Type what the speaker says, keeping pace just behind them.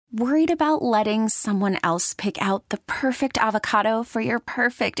Worried about letting someone else pick out the perfect avocado for your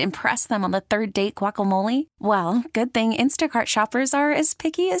perfect impress them on the third date guacamole? Well, good thing Instacart shoppers are as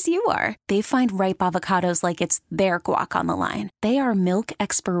picky as you are. They find ripe avocados like it's their guac on the line. They are milk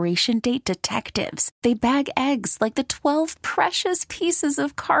expiration date detectives. They bag eggs like the 12 precious pieces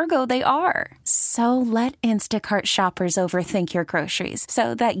of cargo they are. So let Instacart shoppers overthink your groceries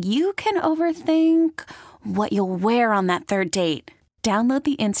so that you can overthink what you'll wear on that third date. Download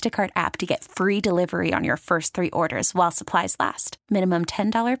the Instacart app to get free delivery on your first 3 orders while supplies last. Minimum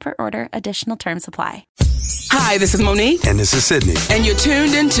 $10 per order. Additional terms apply. Hi, this is Monique. And this is Sydney. And you're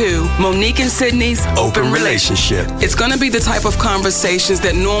tuned into Monique and Sydney's Open Relationship. It's going to be the type of conversations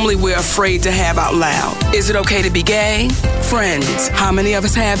that normally we're afraid to have out loud. Is it okay to be gay? Friends. How many of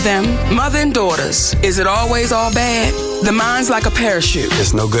us have them? Mother and daughters. Is it always all bad? The mind's like a parachute.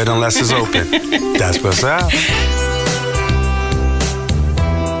 It's no good unless it's open. That's what's up.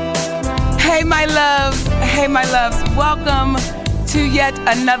 Hey, my loves. Hey, my loves. Welcome to yet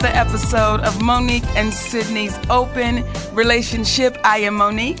another episode of Monique and Sydney's Open Relationship. I am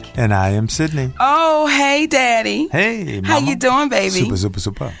Monique. And I am Sydney. Oh, hey, Daddy. Hey, Mama. How you doing, baby?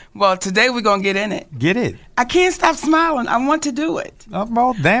 Super. Well, today we're going to get in it. Get it. I can't stop smiling. I want to do it. Oh,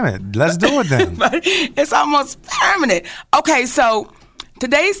 well, damn it. Let's do it then. But it's almost permanent. Okay, so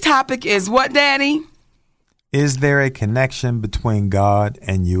today's topic is what, Daddy? Is there a connection between God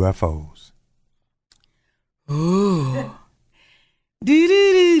and UFOs? Ooh.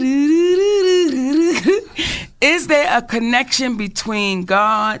 Is there a connection between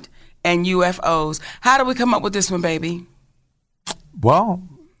God and UFOs? How do we come up with this one, baby? Well,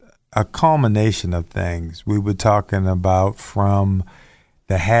 a culmination of things. We were talking about from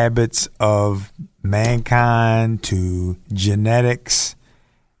the habits of mankind to genetics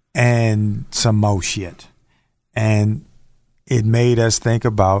and some more shit. And it made us think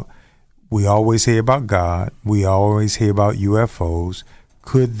about, we always hear about God. We always hear about UFOs.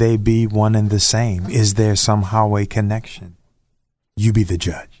 Could they be one and the same? Is there somehow a connection? You be the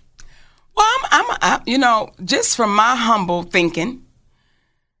judge. Well, I'm just from my humble thinking,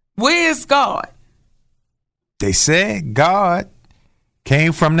 where's God? They said God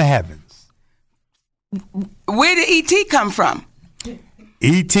came from the heavens. Where did E.T. come from?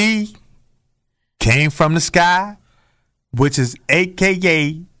 E.T. came from the sky, which is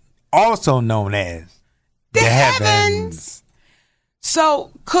AKA also known as the heavens.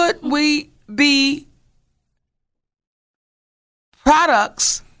 So could we be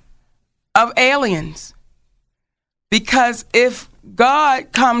products of aliens? Because if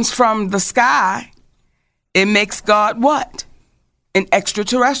God comes from the sky, it makes God what? An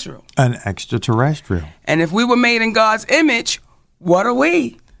extraterrestrial. An extraterrestrial. And if we were made in God's image, what are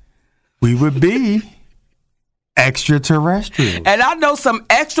we? We would be extraterrestrial. And I know some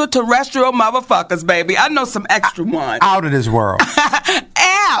extraterrestrial motherfuckers, baby. I know some extra ones. Out of this world.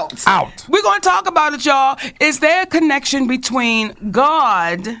 Out. We're going to talk about it, y'all. Is there a connection between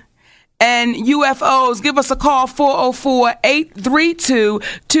God and UFOs? Give us a call,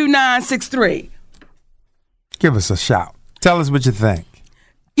 404-832-2963. Give us a shout. Tell us what you think.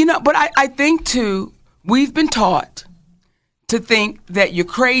 But I think, too, we've been taught to think that you're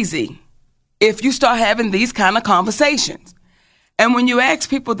crazy if you start having these kind of conversations. And when you ask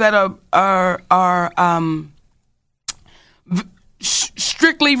people that are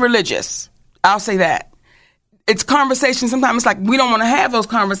strictly religious, I'll say that, it's conversations. Sometimes it's like we don't want to have those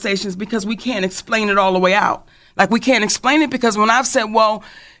conversations because we can't explain it all the way out. Like we can't explain it because when I've said, well,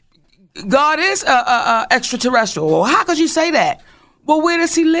 God is extraterrestrial. Well, how could you say that? Well, where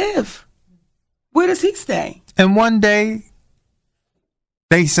does he live? Where does he stay? And one day,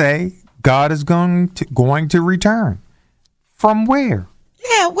 they say God is going to return. From where?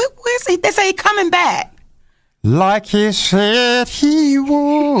 Yeah, where's he? They say he's coming back. Like he said he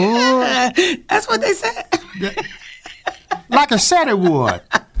would. That's what they said. Like I said it would.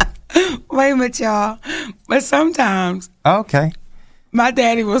 Wait a minute, y'all. But sometimes. Okay. My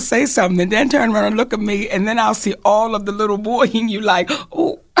daddy will say something and then turn around and look at me, and then I'll see all of the little boy in you like,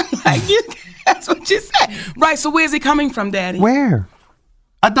 oh, like you. That's what you said. Right, so where's he coming from, Daddy? Where?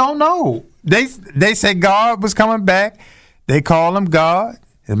 I don't know. They said God was coming back. They call him God.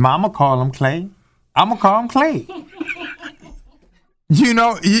 His mama call him Clay. I'm going to call him Clay.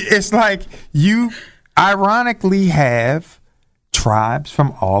 It's like you ironically have tribes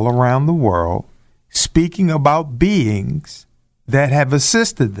from all around the world speaking about beings that have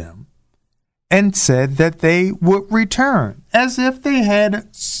assisted them and said that they would return as if they had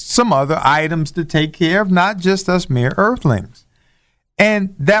some other items to take care of, not just us mere earthlings.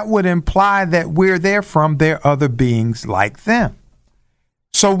 And that would imply that where they're from, there are other beings like them.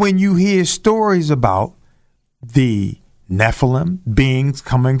 So when you hear stories about the Nephilim, beings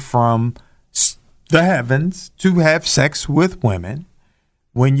coming from the heavens to have sex with women,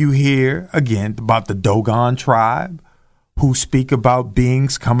 when you hear, again, about the Dogon tribe, who speak about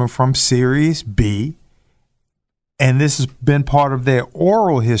beings coming from Sirius B, and this has been part of their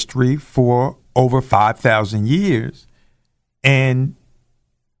oral history for over 5,000 years, and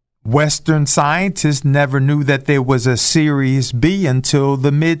Western scientists never knew that there was a Sirius B until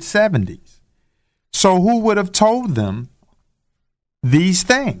the mid-70s. So who would have told them these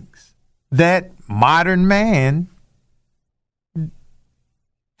things that modern man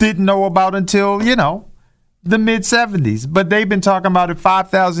didn't know about until, the mid-70s? But they've been talking about it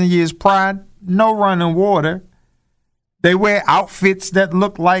 5,000 years prior. No running water. They wear outfits that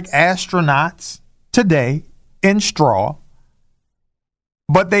look like astronauts today in straw.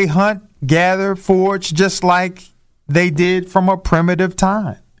 But they hunt, gather, forage just like they did from a primitive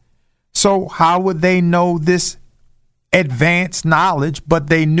time. So how would they know this advanced knowledge, but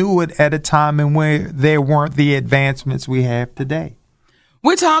they knew it at a time in where there weren't the advancements we have today?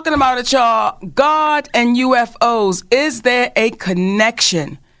 We're talking about it, y'all. God and UFOs. Is there a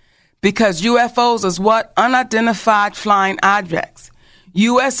connection? Because UFOs is what? Unidentified flying objects.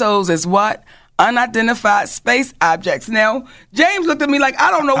 USOs is what? Unidentified space objects. Now, James looked at me like,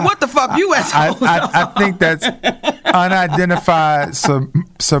 I don't know what the fuck USOs are. I think that's unidentified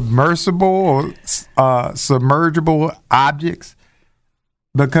submersible or submergible objects,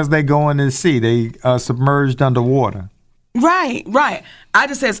 because they go in the sea. They are submerged underwater. Right. I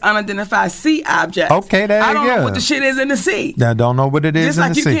just said it's unidentified sea objects. Okay, there you go. I don't know what the shit is in the sea. I don't know what it is just in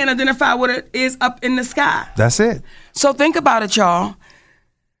like the you sea. can't identify what it is up in the sky. That's it. So think about it, y'all.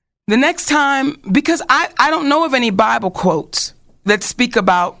 The next time, because I don't know of any Bible quotes that speak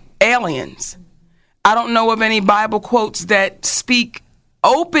about aliens. I don't know of any Bible quotes that speak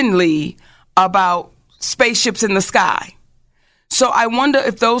openly about spaceships in the sky. So I wonder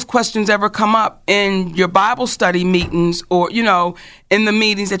if those questions ever come up in your Bible study meetings or, in the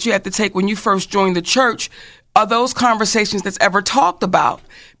meetings that you have to take when you first join the church. Are those conversations that's ever talked about?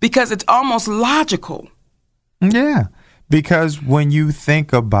 Because it's almost logical. Yeah, because when you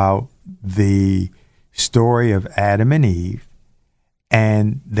think about the story of Adam and Eve,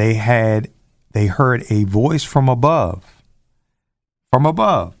 and they heard a voice from above.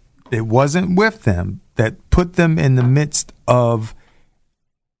 It wasn't with them, that put them in the midst of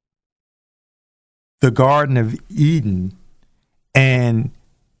the Garden of Eden, and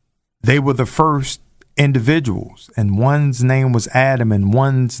they were the first individuals, and one's name was Adam and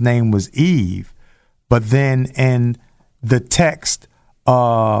one's name was Eve. But then in the text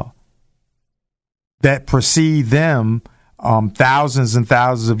that precede them, thousands and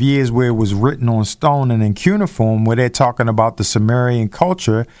thousands of years, where it was written on stone and in cuneiform, where they're talking about the Sumerian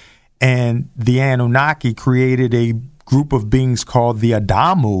culture, and the Anunnaki created a group of beings called the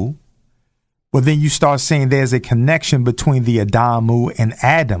Adamu. Well, then you start saying there's a connection between the Adamu and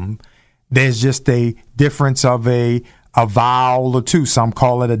Adam. There's just a difference of a vowel or two. Some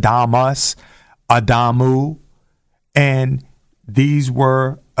call it Adamus, Adamu. And these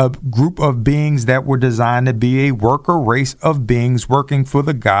were a group of beings that were designed to be a worker race of beings working for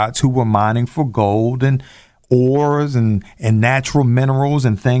the gods, who were mining for gold and ores and natural minerals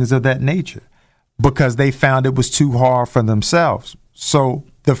and things of that nature, because they found it was too hard for themselves. So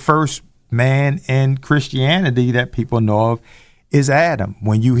the first man in Christianity that people know of is Adam.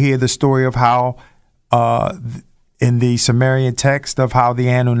 When you hear the story of how in the Sumerian text of how the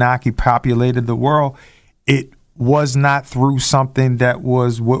Anunnaki populated the world, it was not through something that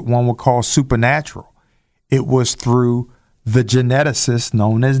was what one would call supernatural. It was through the geneticist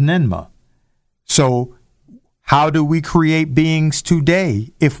known as Ninmah. So how do we create beings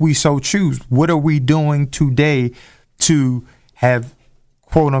today if we so choose? What are we doing today to have,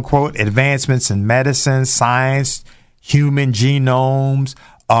 quote unquote, advancements in medicine, science, human genomes,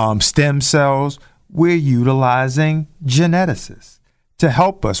 stem cells? We're utilizing geneticists to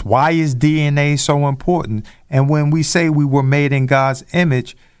help us. Why is DNA so important? And when we say we were made in God's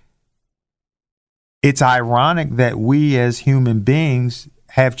image, it's ironic that we as human beings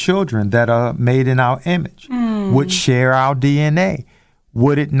have children that are made in our image, which share our DNA.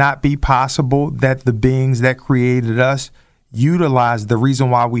 Would it not be possible that the beings that created us utilize, the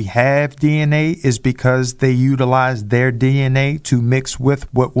reason why we have DNA is because they utilize their DNA to mix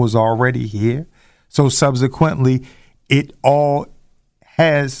with what was already here? So subsequently, it all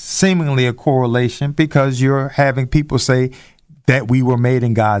has seemingly a correlation, because you're having people say that we were made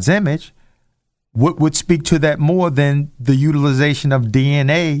in God's image. What would speak to that more than the utilization of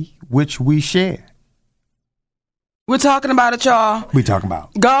DNA, which we share? We're talking about it, y'all. We talking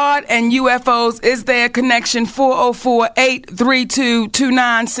about God and UFOs. Is there a connection?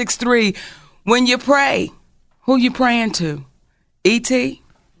 404-832-2963. When you pray, who you praying to? E.T.?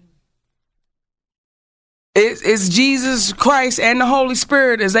 Is Jesus Christ and the Holy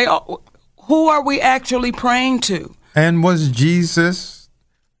Spirit? Who are we actually praying to? And was Jesus,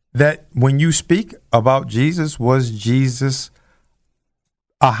 that when you speak about Jesus, was Jesus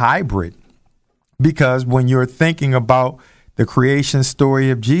a hybrid? Because when you're thinking about the creation story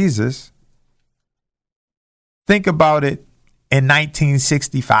of Jesus, think about it in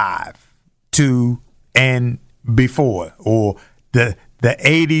 1965 to and before, or the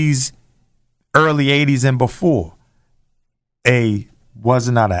 80s, early 80s and before. Was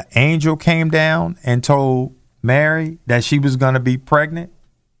it not an angel came down and told Mary that she was going to be pregnant?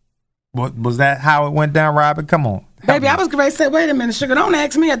 Was that how it went down, Robin? Come on. Baby, I was going to say, wait a minute, sugar, don't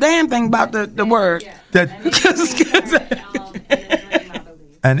ask me a damn thing about the word.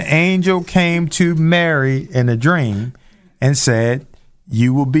 An angel came to Mary in a dream and said,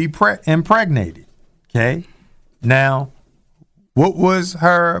 you will be impregnated. Okay? Now, what was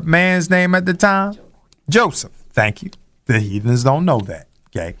her man's name at the time? Joseph. Thank you. The heathens don't know that.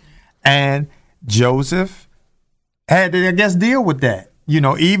 Okay? And Joseph had to, I guess, deal with that.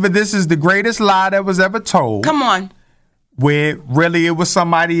 Either this is the greatest lie that was ever told. Come on. Where really it was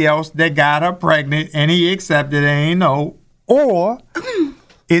somebody else that got her pregnant and he accepted it and ain't know. Or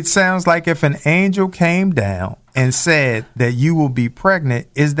it sounds like if an angel came down and said that you will be pregnant,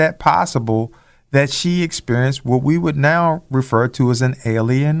 is that possible that she experienced what we would now refer to as an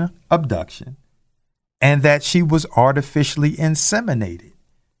alien abduction and that she was artificially inseminated?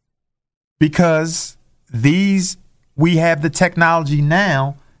 Because we have the technology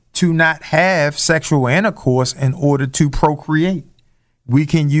now to not have sexual intercourse in order to procreate. We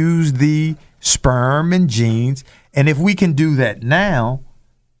can use the sperm and genes. And if we can do that now,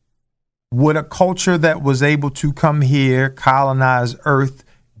 would a culture that was able to come here, colonize Earth,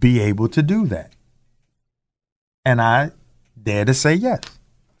 be able to do that? And I dare to say yes.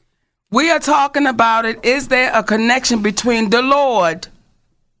 We are talking about it. Is there a connection between the Lord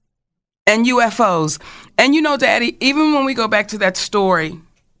and UFOs? And Daddy, even when we go back to that story,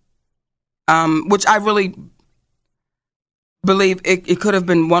 which I really believe it could have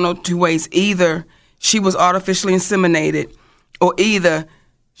been one or two ways. Either she was artificially inseminated, or either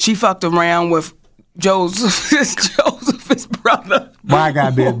she fucked around with Joseph's brother. Why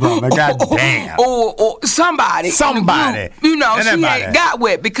gotta be his brother? God damn. Or somebody. She had got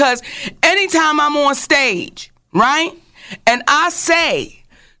with. Because anytime I'm on stage, right, and I say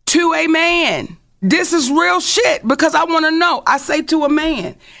to a man, this is real shit, because I want to know. I say to a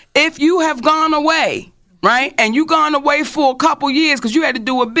man, if you have gone away, right, and you gone away for a couple years because you had to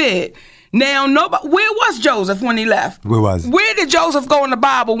do a bid. Now, where was Joseph when he left? Where did Joseph go in the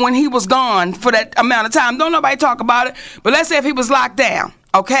Bible when he was gone for that amount of time? Don't nobody talk about it. But let's say if he was locked down,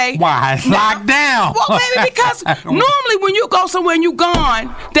 okay? Why? Locked down? Well, baby, because normally when you go somewhere and you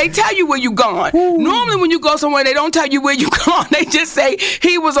gone, they tell you where you gone. Ooh. Normally when you go somewhere, they don't tell you where you gone. They just say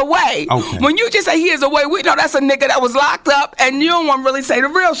he was away. Okay. When you just say he is away, we know that's a nigga that was locked up, and you don't want to really say the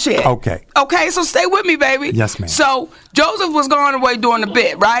real shit. Okay. Okay, so stay with me, baby. Yes, ma'am. So Joseph was gone away doing the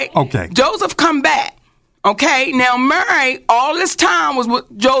bit, right? Okay. Joseph come back. Okay, now Mary, all this time was with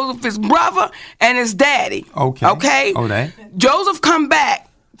Joseph, his brother, and his daddy. Okay. Okay? Okay. Joseph come back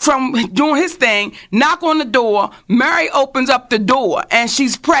from doing his thing, knock on the door. Mary opens up the door, and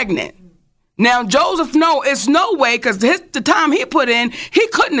she's pregnant. Now, Joseph, no, it's no way, because the time he put in, he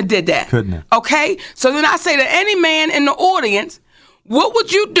couldn't have did that. Couldn't have. Okay? So then I say to any man in the audience, what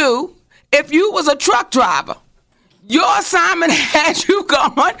would you do if you was a truck driver? Your assignment had you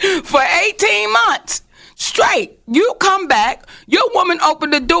gone for 18 months. Straight. You come back, your woman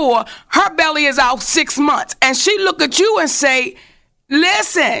opened the door, her belly is out 6 months, and she look at you and say,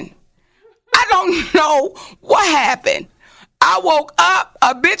 listen, I don't know what happened. I woke up,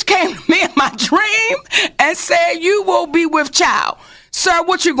 a bitch came to me in my dream and said, you will be with child. Sir,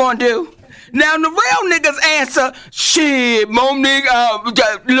 what you gonna do? Now the real niggas answer, shit, Monique,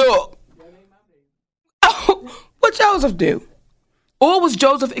 look. What Joseph do? Or was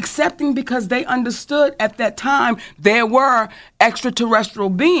Joseph accepting because they understood at that time there were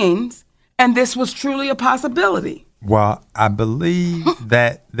extraterrestrial beings and this was truly a possibility? Well, I believe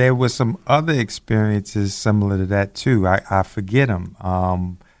that there were some other experiences similar to that too. I forget them.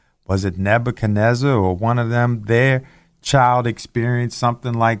 Was it Nebuchadnezzar or one of them? Their child experienced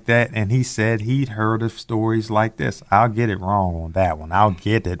something like that, and he said he'd heard of stories like this. I'll get it wrong on that one. I'll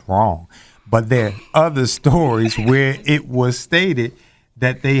get it wrong. But there are other stories where it was stated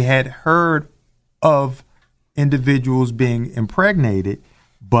that they had heard of individuals being impregnated,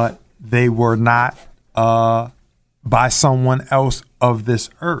 but they were not by someone else of this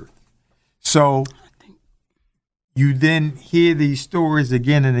earth. So you then hear these stories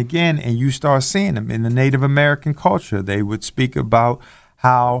again and again, and you start seeing them in the Native American culture. They would speak about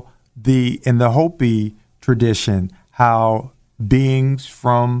how in the Hopi tradition, how beings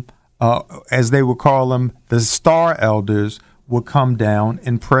from, as they would call them, the star elders would come down,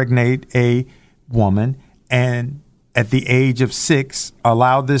 impregnate a woman, and at the age of 6,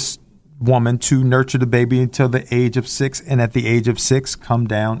 allow this woman to nurture the baby until the age of 6, and at the age of 6, come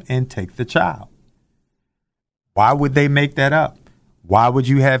down and take the child. Why would they make that up? Why would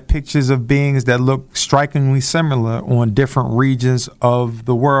you have pictures of beings that look strikingly similar on different regions of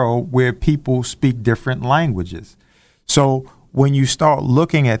the world where people speak different languages? So when you start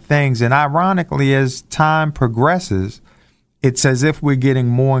looking at things, and ironically, as time progresses, it's as if we're getting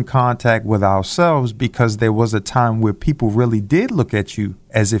more in contact with ourselves, because there was a time where people really did look at you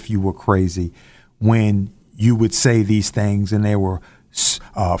as if you were crazy when you would say these things, and they were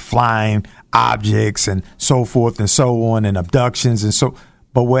flying objects and so forth and so on, and abductions and so.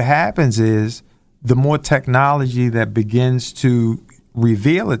 But what happens is, the more technology that begins to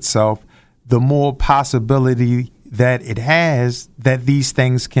reveal itself, the more possibility that it has that these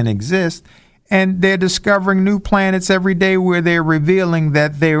things can exist. And they're discovering new planets every day where they're revealing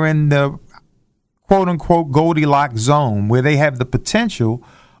that they're in the quote unquote Goldilocks zone, where they have the potential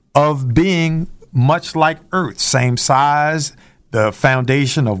of being much like Earth, same size, the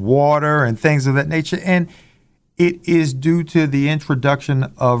foundation of water and things of that nature. And it is due to the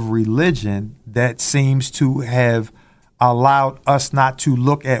introduction of religion that seems to have allowed us not to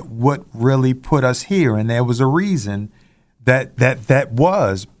look at what really put us here. And there was a reason that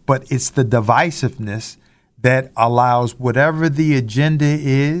was, but it's the divisiveness that allows whatever the agenda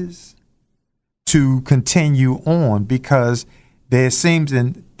is to continue on, because there seems,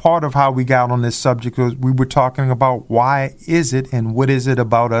 and part of how we got on this subject was we were talking about why is it and what is it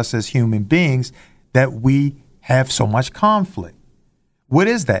about us as human beings that we have so much conflict. What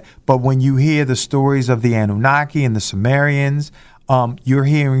is that? But when you hear the stories of the Anunnaki and the Sumerians, you're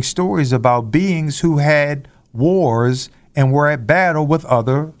hearing stories about beings who had wars and were at battle with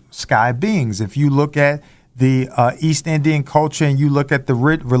other sky beings. If you look at the East Indian culture and you look at the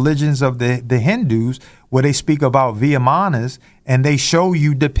religions of the Hindus, where they speak about Vayamanas, and they show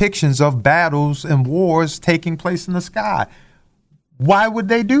you depictions of battles and wars taking place in the sky. Why would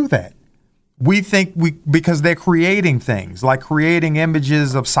they do that? We think because they're creating things, like creating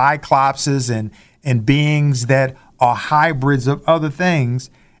images of cyclopses and beings that are hybrids of other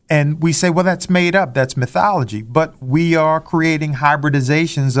things. And we say, well, that's made up, that's mythology. But we are creating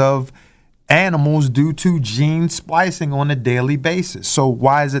hybridizations of animals due to gene splicing on a daily basis. So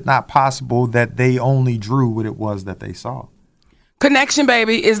why is it not possible that they only drew what it was that they saw? Connection,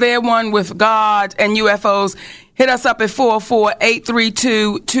 baby. Is there one with God and UFOs? Hit us up at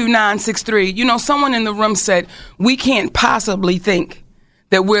 404-832-2963. You know, someone in the room said, we can't possibly think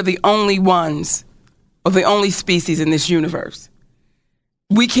that we're the only ones or the only species in this universe.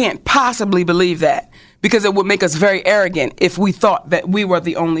 We can't possibly believe that, because it would make us very arrogant if we thought that we were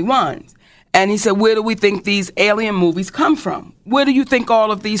the only ones. And he said, where do we think these alien movies come from? Where do you think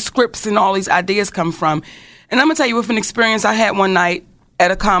all of these scripts and all these ideas come from? And I'm going to tell you with an experience I had one night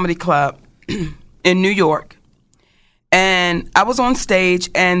at a comedy club in New York. And I was on stage,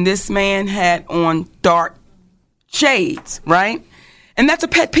 and this man had on dark shades, right? And that's a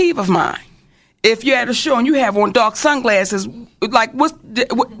pet peeve of mine. If you're at a show and you have on dark sunglasses, like,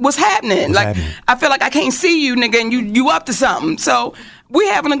 what's happening? I feel like I can't see you, nigga, and you up to something. So we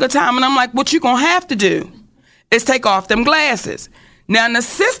having a good time, and I'm like, what you gonna have to do is take off them glasses. Now, the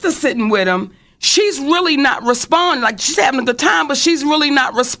sister sitting with him, she's really not responding. Like, she's having a good time, but she's really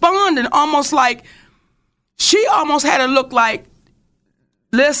not responding. Almost like, she almost had a look like,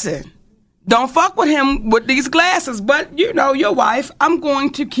 listen, don't fuck with him with these glasses. But, you know, your wife, I'm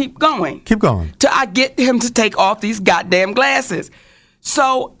going to keep going. Keep going. Till I get him to take off these goddamn glasses.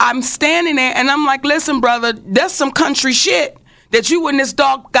 So I'm standing there, and I'm like, listen, brother, that's some country shit that you in this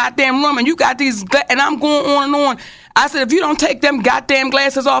dark goddamn room, and you got these, and I'm going on and on. I said, if you don't take them goddamn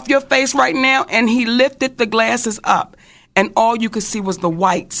glasses off your face right now. And he lifted the glasses up, and all you could see was the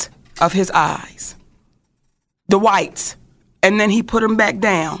whites of his eyes. The whites. And then he put them back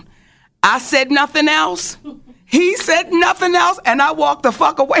down. I said nothing else. He said nothing else, and I walked the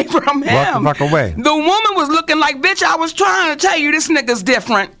fuck away from him. Walk the fuck away. The woman was looking like, bitch, I was trying to tell you this nigga's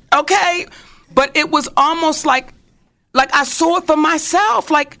different, okay? But it was almost like I saw it for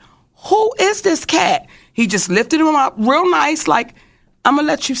myself. Like, who is this cat? He just lifted him up real nice, like, I'm going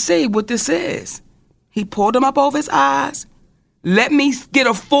to let you see what this is. He pulled them up over his eyes, let me get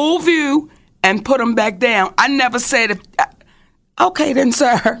a full view, and put them back down. I never said, okay then,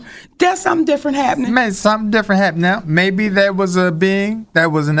 sir, there's something different happening. Man, something different happened. Now, maybe there was a being that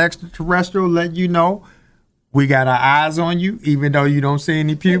was an extraterrestrial letting you know we got our eyes on you, even though you don't see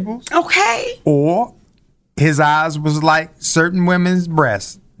any pupils. Okay. Or his eyes was like certain women's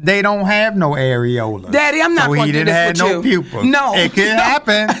breasts. They don't have no areola. Daddy, I'm not going to do this with you. So he didn't have no pupils. No. It could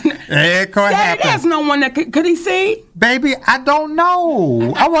happen. It could happen. There's no one that could he see? Baby, I don't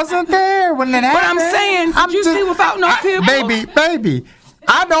know. I wasn't there when it happened. But I'm saying, did you see without no pupils? Baby,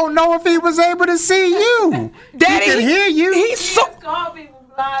 I don't know if he was able to see you. Daddy, he could hear you. He's so...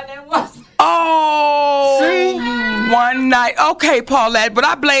 Oh, see? One night. Okay, Paulette, but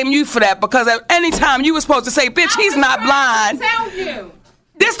I blame you for that because at any time you were supposed to say, bitch, he's not blind. Tell you.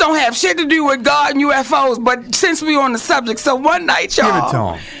 This don't have shit to do with God and UFOs, but since we on the subject, so one night,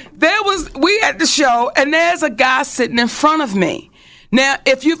 y'all, we at the show, and there's a guy sitting in front of me. Now,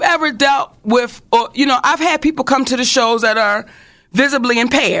 if you've ever dealt with, or I've had people come to the shows that are visibly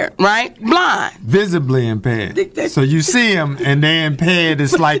impaired, right? Blind. Visibly impaired. So you see them and they're impaired.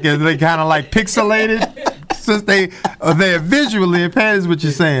 It's like they kind of like pixelated. Since they're visually impaired is what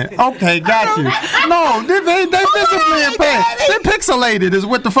you're saying. Okay, got you. No, they're visibly impaired. They're pixelated is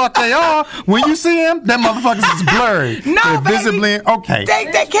what the fuck they are. When you see them, them motherfuckers is blurry. No, they're baby. Visibly, okay.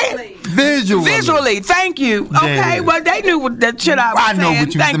 They can't. Visually, thank you. Okay, yeah. Well, they knew what that shit I was saying. I know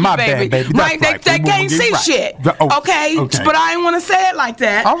what you thank my baby. bad, baby. Right, they can't see shit. Okay, but I didn't want to say it like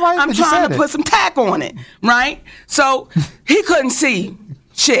that. All right, I'm trying to put some tack on it, right? So he couldn't see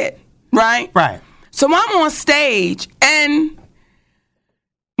shit, right? Right. So I'm on stage, and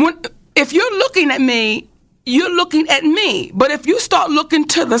if you're looking at me, you're looking at me. But if you start looking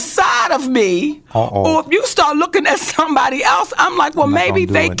to the side of me, or if you start looking at somebody else, I'm like, well, maybe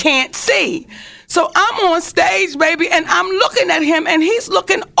they can't see. So I'm on stage, baby, and I'm looking at him, and he's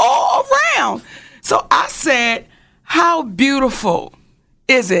looking all around. So I said, how beautiful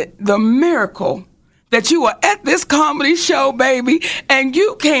is it, the miracle that you are at this comedy show, baby, and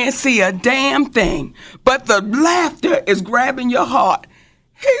you can't see a damn thing, but the laughter is grabbing your heart.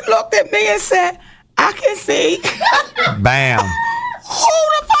 He looked at me and said, I can see. Bam. Who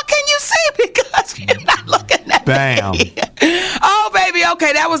the fuck can you see? Because you're not looking at Bam. me. Oh, baby,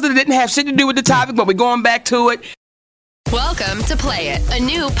 okay, that didn't have shit to do with the topic, but we're going back to it. Welcome to Play It, a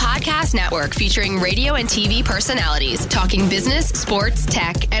new podcast network featuring radio and TV personalities talking business, sports,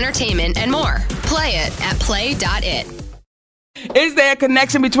 tech, entertainment, and more. Play it at play.it. Is there a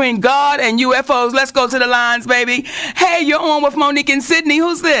connection between God and UFOs? Let's go to the lines, baby. Hey, you're on with Monique and Sydney.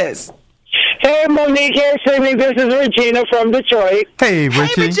 Who's this? Hey, Monique. Hey, Sydney. This is Regina from Detroit. Hey,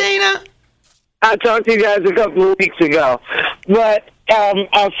 Richie. Hey, Regina. I talked to you guys a couple of weeks ago. But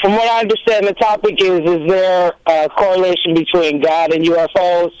from what I understand, the topic is there a correlation between God and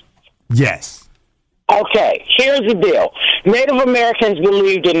UFOs? Yes. Okay, here's the deal. Native Americans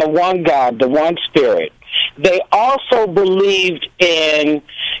believed in the one God, the one spirit. They also believed in,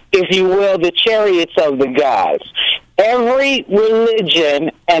 if you will, the chariots of the gods. Every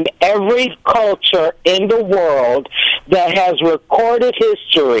religion and every culture in the world that has recorded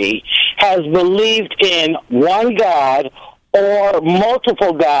history has believed in one God or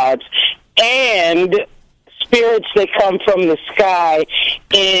multiple gods and spirits that come from the sky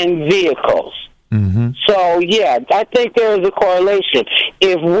in vehicles. Mm-hmm. So, yeah, I think there is a correlation.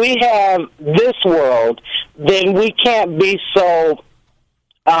 If we have this world, then we can't be so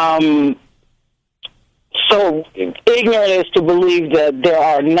ignorant as to believe that there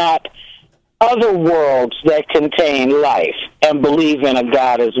are not other worlds that contain life and believe in a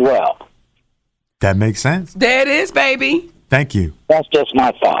God as well. That makes sense. There it is, baby. Thank you. That's just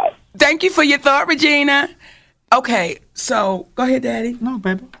my thought. Thank you for your thought, Regina. Okay, so go ahead, Daddy. No,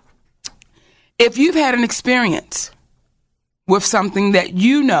 baby. If you've had an experience with something that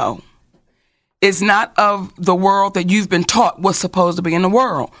you know is not of the world that you've been taught was supposed to be in the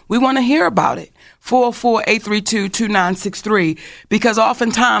world, we want to hear about it. 404-832-2963, because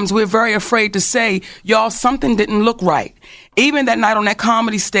oftentimes we're very afraid to say, y'all, something didn't look right. Even that night on that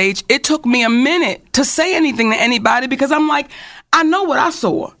comedy stage, it took me a minute to say anything to anybody because I'm like, I know what I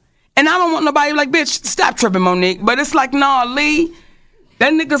saw. And I don't want nobody like, bitch, stop tripping, Monique. But it's like, nah, Lee,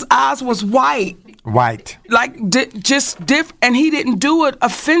 that nigga's eyes was white. White. Like, just different. And he didn't do it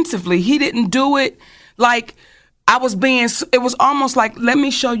offensively. He didn't do it like I was being, it was almost like, let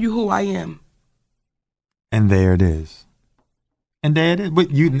me show you who I am. And there it is. And there it is. But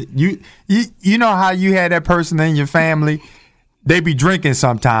you know how you had that person in your family? They be drinking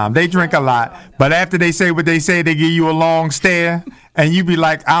sometime. They drink a lot. But after they say what they say, they give you a long stare. And you be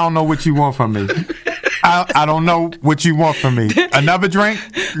like, I don't know what you want from me. I don't know what you want from me. Another drink?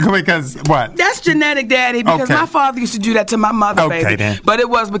 Because what? That's genetic, Daddy, because my father used to do that to my mother, baby. Then. But it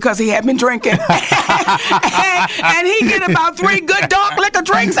was because he had been drinking. and he get about 3 good dark liquor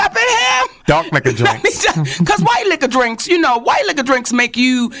drinks up in him. Dark liquor drinks. Because white liquor drinks, white liquor drinks make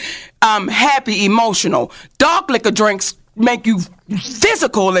you happy, emotional. Dark liquor drinks make you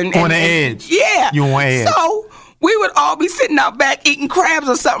physical and on the edge. Yeah. You on edge. So we would all be sitting out back eating crabs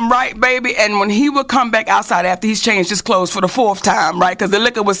or something, right, baby? And when he would come back outside after he's changed his clothes for the 4th time, right? Because the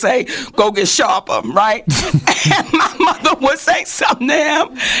liquor would say, go get sharper, right? And my mother would say something to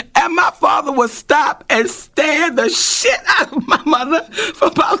him. And my father would stop and stare the shit out of my mother for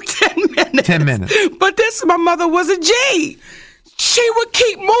about 10 minutes. 10 minutes. But my mother was a G. She would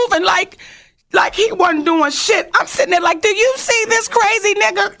keep moving like he wasn't doing shit. I'm sitting there like, do you see this crazy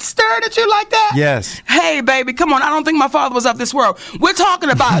nigga staring at you like that? Yes. Hey, baby, come on. I don't think my father was of this world. We're talking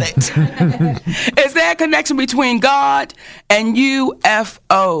about it. Is there a connection between God and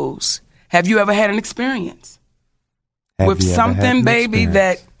UFOs? Have you ever had an experience with something, baby,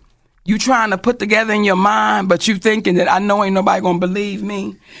 that you trying to put together in your mind, but you thinking that I know ain't nobody gonna believe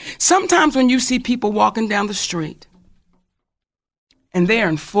me? Sometimes when you see people walking down the street, and they're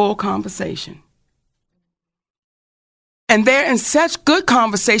in full conversation. And they're in such good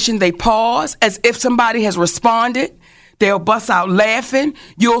conversation, they pause as if somebody has responded. They'll bust out laughing.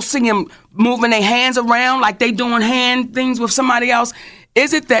 You'll see them moving their hands around like they doing hand things with somebody else.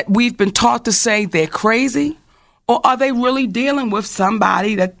 Is it that we've been taught to say they're crazy? Or are they really dealing with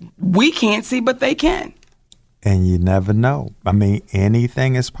somebody that we can't see, but they can? And you never know. I mean,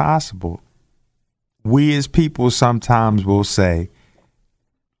 anything is possible. We as people sometimes will say,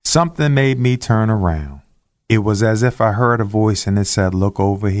 something made me turn around. It was as if I heard a voice and it said, look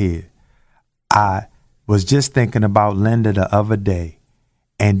over here. I was just thinking about Linda the other day,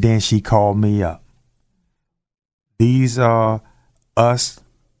 and then she called me up. These are us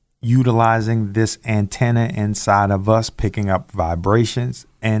utilizing this antenna inside of us, picking up vibrations,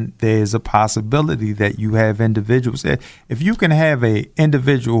 and there's a possibility that you have individuals. If you can have an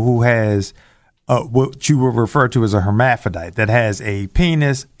individual who has what you will refer to as a hermaphrodite, that has a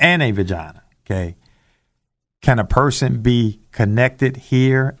penis and a vagina, okay? Can a person be connected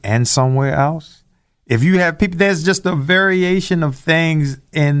here and somewhere else? If you have people, there's just a variation of things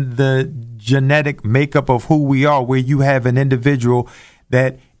in the genetic makeup of who we are, where you have an individual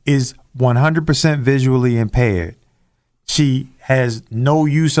that is 100% visually impaired. She has no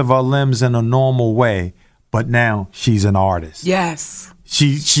use of her limbs in a normal way, but now she's an artist. Yes.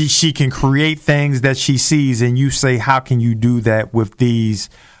 She can create things that she sees, and you say, how can you do that with these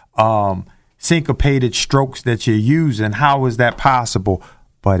syncopated strokes that you're using? How is that possible?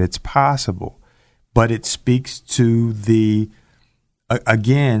 But it's possible. But it speaks to the,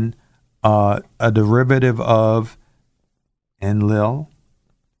 again, a derivative of Enlil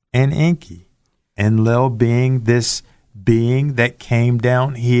and Enki. Enlil being this being that came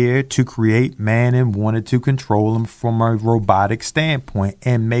down here to create man and wanted to control him from a robotic standpoint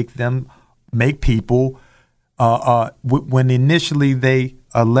and make people when initially they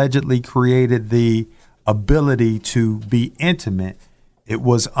allegedly created the ability to be intimate, it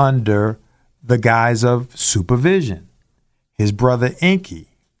was under the guise of supervision. His brother Enki,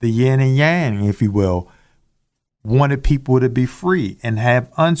 the yin and yang, if you will, wanted people to be free and have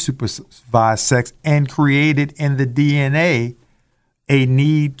unsupervised sex, and created in the DNA a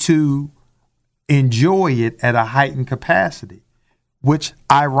need to enjoy it at a heightened capacity, which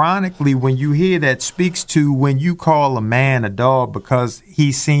ironically, when you hear that, speaks to when you call a man a dog because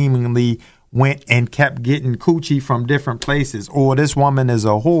he seemingly went and kept getting coochie from different places, or this woman is a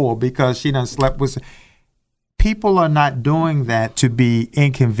whore because she done slept with. People are not doing that to be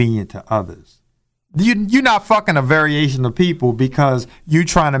inconvenient to others. You're not fucking a variation of people because you're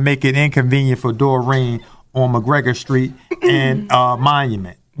trying to make it inconvenient for Doreen on McGregor Street and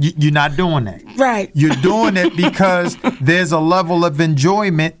Monument. You're not doing that. Right. You're doing it because there's a level of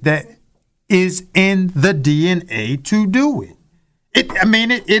enjoyment that is in the DNA to do it.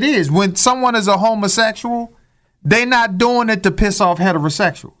 It is. When someone is a homosexual, they're not doing it to piss off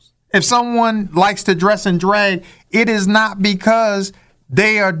heterosexuals. If someone likes to dress in drag, it is not because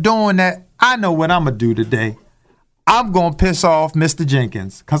they are doing that. I know what I'm going to do today. I'm going to piss off Mr.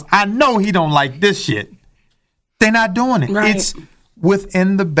 Jenkins because I know he don't like this shit. They're not doing it. Right. It's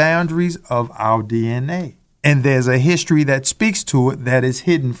within the boundaries of our DNA. And there's a history that speaks to it that is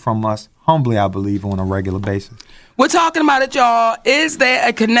hidden from us, humbly, I believe, on a regular basis. We're talking about it, y'all. Is there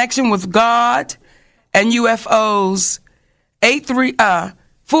a connection with God and UFOs?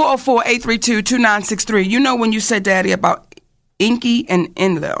 404-832-2963. You know when you said, Daddy, about Enki and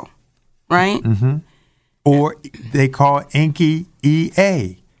Enlil, right? Mm-hmm. Or they call Inky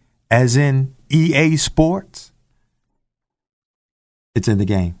EA, as in EA Sports. It's in the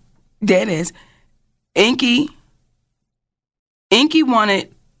game. That is. Inky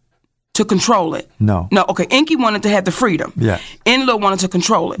wanted to control it. No, okay. Inky wanted to have the freedom. Yeah. Enlil wanted to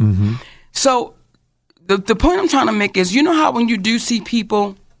control it. Mm-hmm. So the point I'm trying to make is, you know how when you do see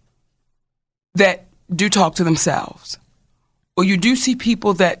people that do talk to themselves, or you do see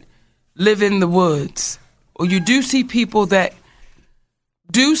people that live in the woods, or you do see people that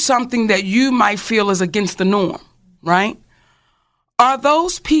do something that you might feel is against the norm, right? Are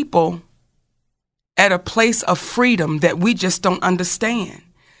those people at a place of freedom that we just don't understand?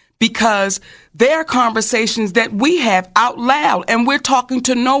 Because there are conversations that we have out loud, and we're talking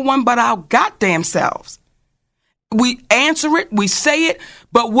to no one but our goddamn selves. We answer it, we say it,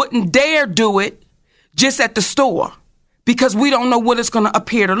 but wouldn't dare do it just at the store because we don't know what it's going to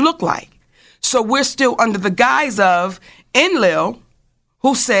appear to look like. So we're still under the guise of Enlil,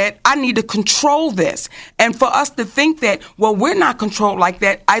 who said, I need to control this. And for us to think that, well, we're not controlled like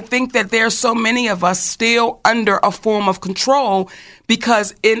that, I think that there are so many of us still under a form of control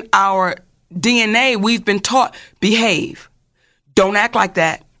because in our DNA, we've been taught, behave. Don't act like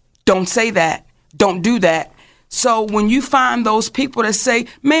that. Don't say that. Don't do that. So when you find those people that say,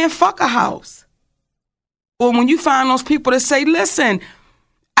 man, fuck a house. Or when you find those people that say, listen,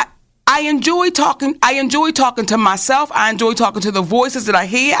 I enjoy talking to myself. I enjoy talking to the voices that I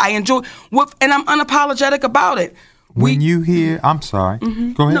hear. And I'm unapologetic about it. I'm sorry.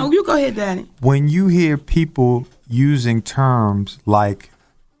 Mm-hmm. Go ahead. No, you go ahead, Danny. When you hear people using terms like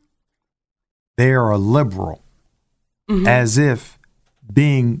they are liberal, mm-hmm. as if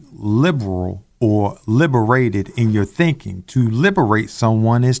being liberal or liberated in your thinking, to liberate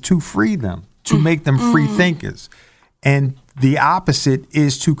someone is to free them, to make them free thinkers. And the opposite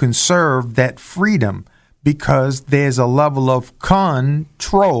is to conserve that freedom, because there's a level of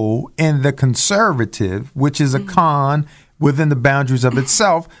control in the conservative, which is a con within the boundaries of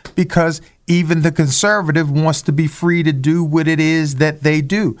itself, because even the conservative wants to be free to do what it is that they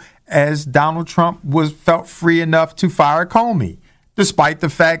do, as Donald Trump felt free enough to fire Comey, despite the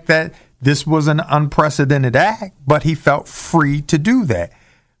fact that this was an unprecedented act, but he felt free to do that,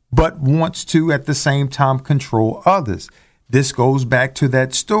 but wants to at the same time control others. This goes back to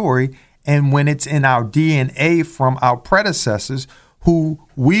that story, and when it's in our DNA from our predecessors, who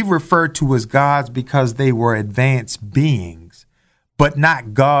we refer to as gods because they were advanced beings, but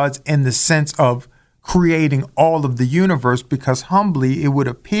not gods in the sense of creating all of the universe, because humbly it would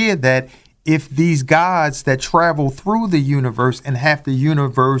appear that if these gods that travel through the universe and have to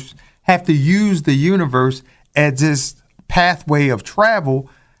use the universe as this pathway of travel,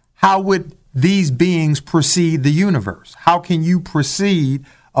 how would these beings precede the universe? How can you precede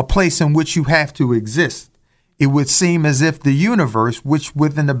a place in which you have to exist? It would seem as if the universe, which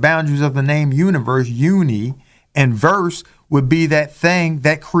within the boundaries of the name universe, uni, and verse would be that thing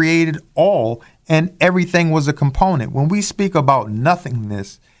that created all, and everything was a component. When we speak about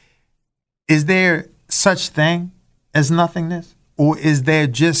nothingness, is there such thing as nothingness? Or is there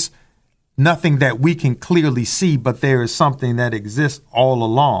just nothing that we can clearly see, but there is something that exists all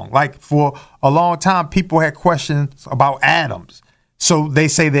along? Like for a long time, people had questions about atoms. So they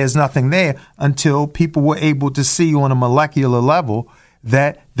say there's nothing there until people were able to see on a molecular level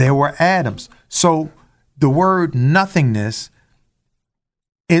that there were atoms. So the word nothingness,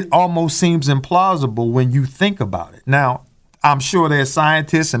 it almost seems implausible when you think about it. Now, I'm sure there's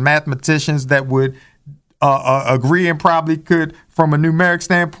scientists and mathematicians that would agree and probably could, from a numeric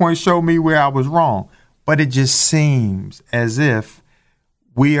standpoint, show me where I was wrong. But it just seems as if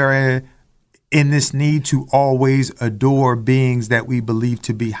we are in this need to always adore beings that we believe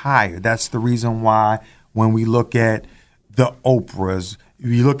to be higher. That's the reason why when we look at the Oprahs,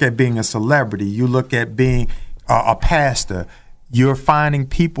 you look at being a celebrity, you look at being a pastor, you're finding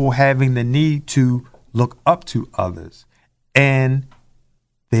people having the need to look up to others. And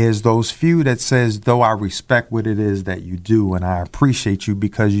there's those few that says, though I respect what it is that you do and I appreciate you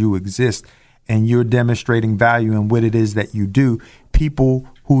because you exist and you're demonstrating value in what it is that you do, people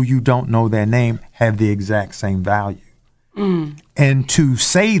who you don't know their name have the exact same value. And to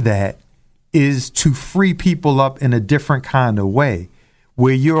say that is to free people up in a different kind of way,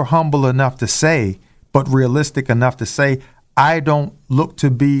 where you're humble enough to say, but realistic enough to say, I don't look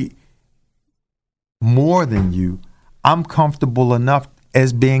to be more than you. I'm comfortable enough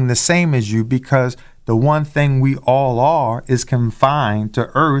as being the same as you, because the one thing we all are is confined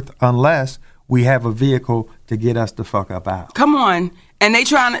to earth unless we have a vehicle to get us the fuck up out. Come on. And they're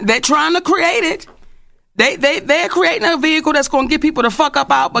trying to create it. They're creating a vehicle that's going to get people the fuck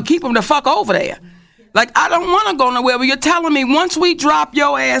up out, but keep them the fuck over there. Like, I don't want to go nowhere, but you're telling me once we drop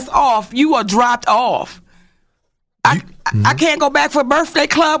your ass off, you are dropped off. I can't go back for a birthday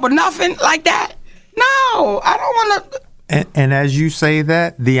club or nothing like that. No, I don't want to. And as you say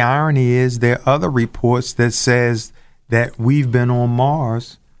that, the irony is there are other reports that says that we've been on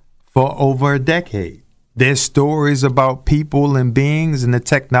Mars for over a decade. There's stories about people and beings, and the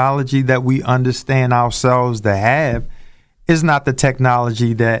technology that we understand ourselves to have is not the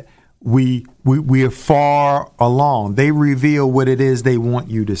technology that we are far along. They reveal what it is they want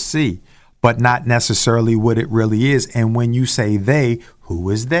you to see, but not necessarily what it really is. And when you say they, who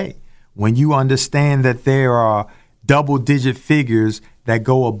is they? When you understand that there are double-digit figures that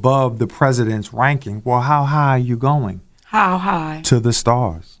go above the president's ranking, well, how high are you going? How high? To the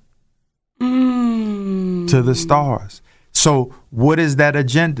stars. To the stars. So what is that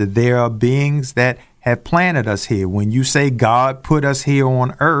agenda? There are beings that have planted us here. When you say God put us here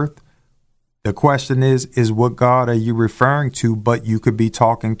on earth, the question is what God are you referring to? But you could be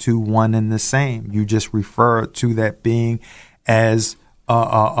talking to one and the same. You just refer to that being as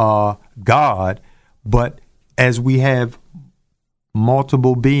God. But as we have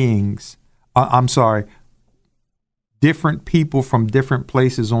multiple beings, different people from different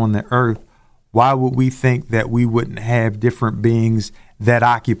places on the earth, why would we think that we wouldn't have different beings that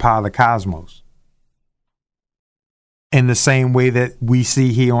occupy the cosmos? In the same way that we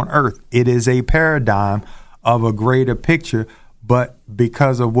see here on earth, it is a paradigm of a greater picture, but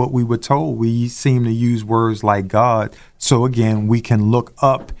because of what we were told, we seem to use words like God. So again, we can look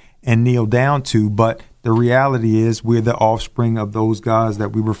up and kneel down to, but the reality is we're the offspring of those gods that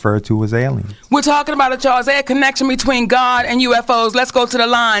we refer to as aliens. We're talking about it, y'all. Is there a connection between God and UFOs? Let's go to the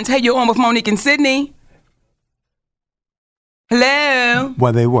lines. Hey, you're on with Monique and Sydney. Hello.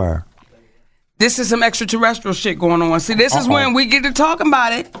 Well, they were. This is some extraterrestrial shit going on. See, this is when we get to talking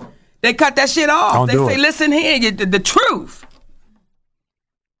about it. They cut that shit off. They say, listen here, the truth.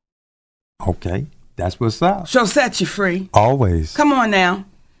 Okay, that's what's up. She'll set you free. Always. Come on now.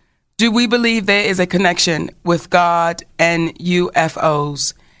 Do we believe there is a connection with God and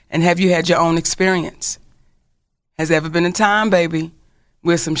UFOs? And have you had your own experience? Has there ever been a time, baby,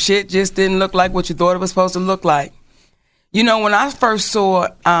 where some shit just didn't look like what you thought it was supposed to look like? You know, when I first saw,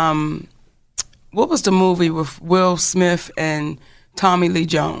 what was the movie with Will Smith and Tommy Lee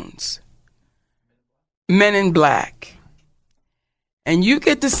Jones? Men in Black. And you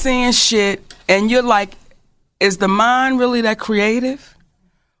get to seeing shit, and you're like, is the mind really that creative?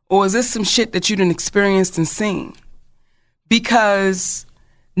 Or is this some shit that you done experienced and seen? Because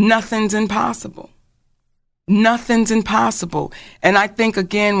nothing's impossible. Nothing's impossible. And I think,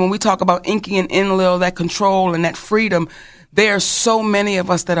 again, when we talk about Inky and Enlil, that control and that freedom, there are so many of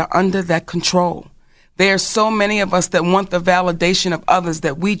us that are under that control. There are so many of us that want the validation of others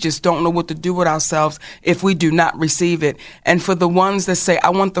that we just don't know what to do with ourselves if we do not receive it. And for the ones that say,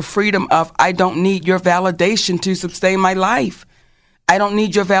 I want the freedom of, I don't need your validation to sustain my life. I don't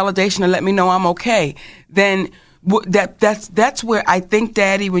need your validation to let me know I'm okay. Then that's where I think,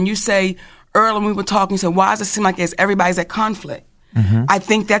 Daddy, when you say earlier when we were talking, you said, why does it seem like everybody's at conflict? Mm-hmm. I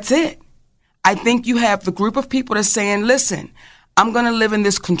think that's it. I think you have the group of people that's saying, listen, I'm going to live in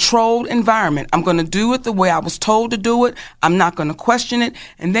this controlled environment. I'm going to do it the way I was told to do it. I'm not going to question it.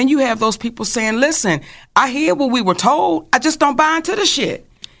 And then you have those people saying, listen, I hear what we were told. I just don't buy into the shit.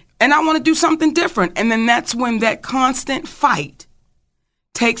 And I want to do something different. And then that's when that constant fight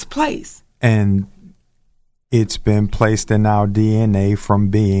takes place. And it's been placed in our DNA from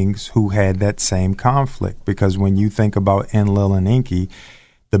beings who had that same conflict. Because when you think about Enlil and Enki,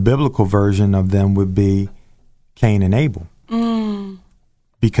 the biblical version of them would be Cain and Abel.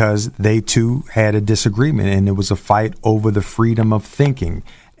 Because they too had a disagreement, and it was a fight over the freedom of thinking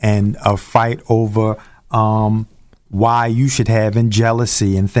and a fight over why you should have in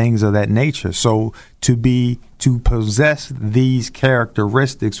jealousy and things of that nature. So to possess these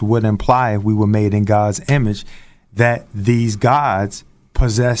characteristics would imply, if we were made in God's image, that these gods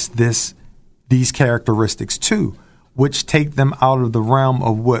possess these characteristics too, which take them out of the realm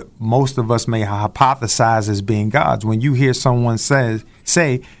of what most of us may hypothesize as being gods. When you hear someone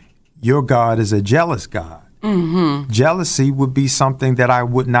say, your God is a jealous God, mm-hmm. Jealousy would be something that I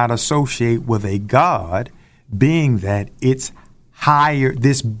would not associate with a God, being that it's higher.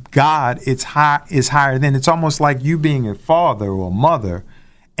 This God, is higher than. It's almost like you being a father or mother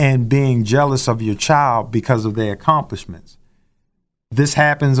and being jealous of your child because of their accomplishments. This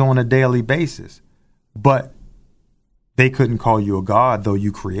happens on a daily basis, but they couldn't call you a God, though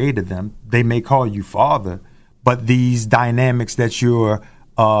you created them. They may call you father, but these dynamics that you're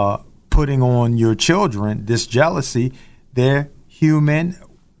putting on your children, this jealousy, they're human.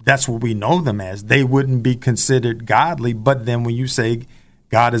 that's what we know them as. They wouldn't be considered godly. But then when you say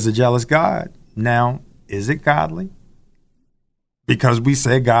God is a jealous God, now, is it godly? Because we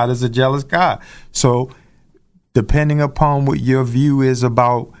say God is a jealous God. So depending upon what your view is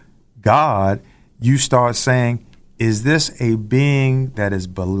about God, you start saying, is this a being that is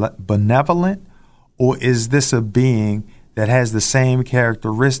benevolent, or is this a being that has the same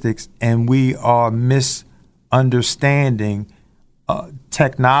characteristics, and we are misunderstanding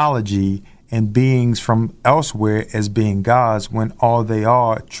technology and beings from elsewhere as being gods, when all they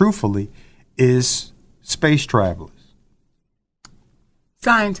are, truthfully, is space travelers?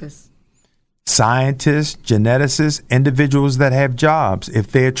 Scientists, geneticists, individuals that have jobs. If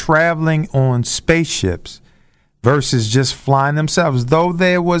they're traveling on spaceships versus just flying themselves, though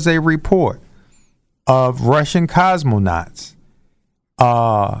there was a report of Russian cosmonauts,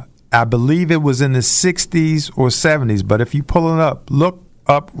 I believe it was in the 60s or 70s, but if you pull it up, look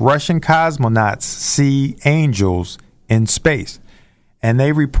up Russian cosmonauts see angels in space. And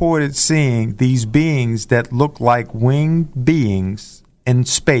they reported seeing these beings that looked like winged beings in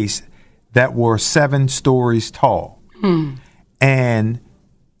space that were 7 stories tall. And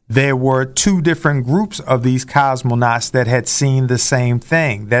there were 2 different groups of these cosmonauts that had seen the same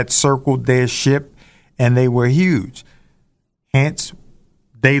thing, that circled their ship, and they were huge. Hence,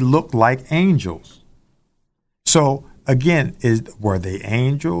 they looked like angels. So again, were they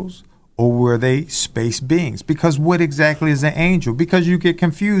angels or were they space beings? Because what exactly is an angel? Because you get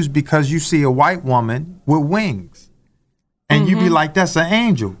confused because you see a white woman with wings. And you be like, that's an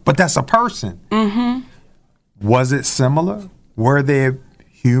angel, but that's a person. Was it similar? Were there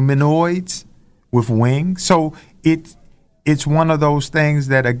humanoids with wings? So it's one of those things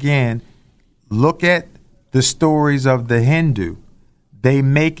that, again, look at the stories of the Hindu. They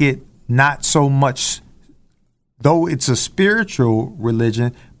make it not so much, though it's a spiritual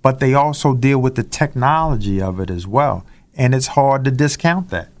religion, but they also deal with the technology of it as well. And it's hard to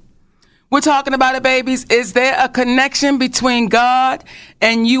discount that. We're talking about it, babies. Is there a connection between God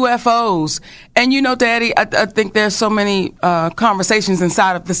and UFOs? And you know, Daddy, I think there's so many conversations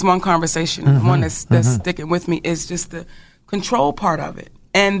inside of this one conversation. The one that's sticking with me is just the control part of it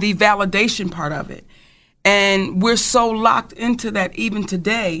and the validation part of it. And we're so locked into that even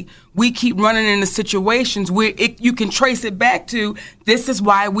today, we keep running into situations where you can trace it back to, this is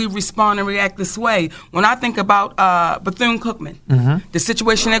why we respond and react this way. When I think about Bethune-Cookman, the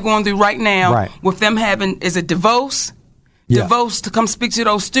situation they're going through right now, with them having, is it DeVos? Yeah. DeVos to come speak to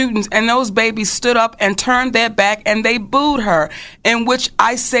those students, and those babies stood up and turned their back and they booed her, in which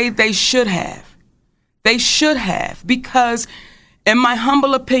I say they should have. They should have, because in my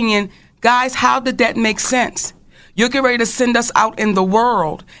humble opinion, guys, how did that make sense? You're getting ready to send us out in the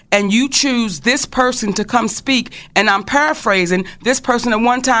world, and you choose this person to come speak. And I'm paraphrasing. This person at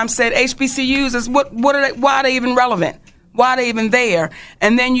one time said HBCUs is why are they even relevant? Why are they even there?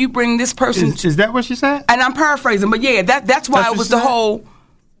 And then you bring this person. Is that what she said? And I'm paraphrasing, but yeah, that's why it was the whole.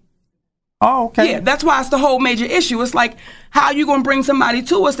 Oh, okay. Yeah, that's why it's the whole major issue. It's like, how are you going to bring somebody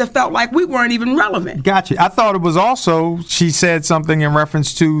to us that felt like we weren't even relevant? Gotcha. I thought it was also, she said something in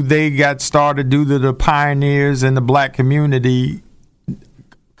reference to they got started due to the pioneers in the black community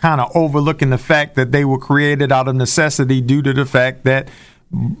kind of overlooking the fact that they were created out of necessity due to the fact that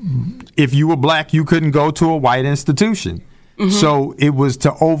if you were black, you couldn't go to a white institution. So it was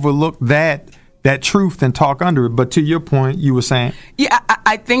to overlook that truth and talk under it. But to your point, you were saying? Yeah,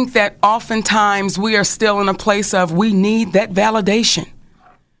 I think that oftentimes we are still in a place of, we need that validation.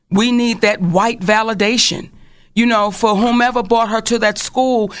 We need that white validation. You know, for whomever brought her to that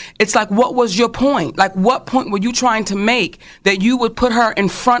school, it's like, what was your point? Like, what point were you trying to make that you would put her in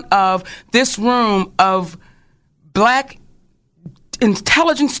front of this room of black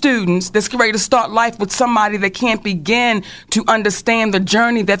intelligent students that's ready to start life with somebody that can't begin to understand the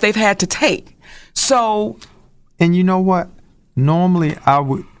journey that they've had to take? So, and you know what? Normally,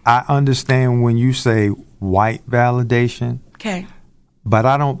 I understand when you say white validation. Okay. But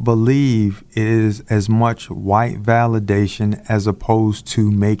I don't believe it is as much white validation as opposed to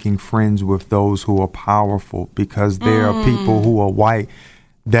making friends with those who are powerful, because there are people who are white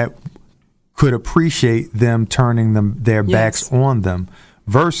that could appreciate them turning their backs on them.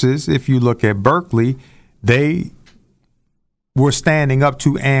 Versus, if you look at Berkeley, they were standing up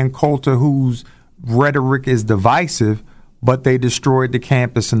to Ann Coulter, whose rhetoric is divisive, but they destroyed the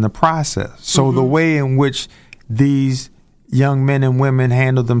campus in the process. So the way in which these young men and women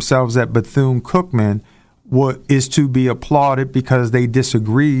handled themselves at Bethune-Cookman is to be applauded because they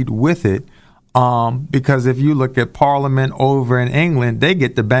disagreed with it. Because if you look at Parliament over in England, they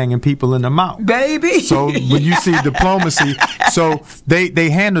get to banging people in the mouth. Baby. So when you see diplomacy, so they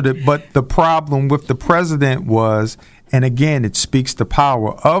handled it. But the problem with the president was, and again, it speaks the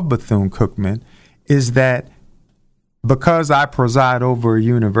power of Bethune-Cookman, is that because I preside over a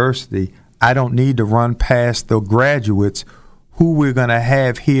university, I don't need to run past the graduates who we're going to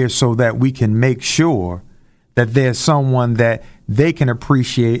have here so that we can make sure that there's someone that they can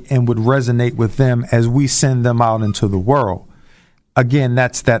appreciate and would resonate with them as we send them out into the world. Again,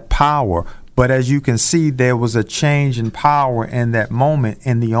 that's that power. But as you can see, there was a change in power in that moment.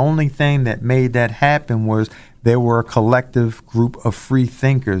 And the only thing that made that happen was there were a collective group of free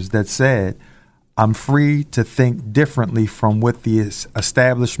thinkers that said, I'm free to think differently from what the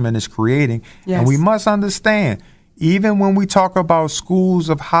establishment is creating. Yes. And we must understand, even when we talk about schools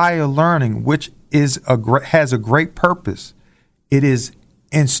of higher learning, which has a great purpose, it is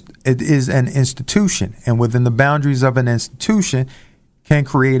an institution, and within the boundaries of an institution can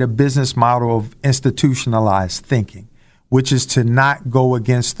create a business model of institutionalized thinking, which is to not go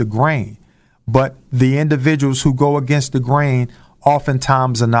against the grain. But the individuals who go against the grain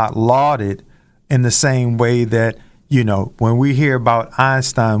oftentimes are not lauded in the same way that, when we hear about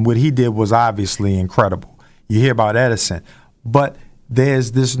Einstein, what he did was obviously incredible. You hear about Edison, but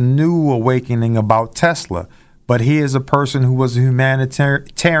there's this new awakening about Tesla. But he is a person who was a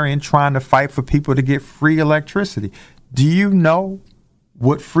humanitarian trying to fight for people to get free electricity. Do you know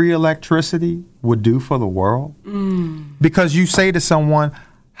what free electricity would do for the world? Because you say to someone,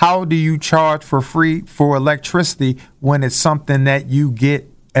 how do you charge for electricity when it's something that you get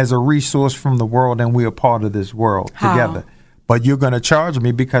as a resource from the world and we are part of this world together? But you're going to charge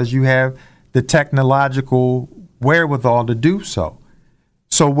me because you have the technological wherewithal to do so.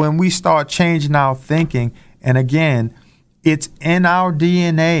 So when we start changing our thinking, and again, it's in our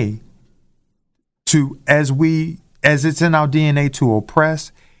DNA as it's in our DNA to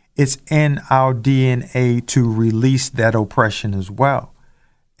oppress, it's in our DNA to release that oppression as well.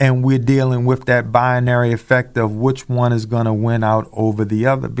 And we're dealing with that binary effect of which one is going to win out over the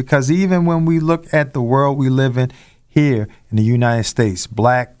other. Because even when we look at the world we live in here in the United States,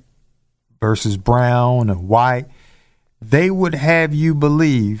 black versus brown and white, they would have you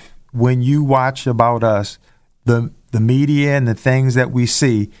believe when you watch about us, the media and the things that we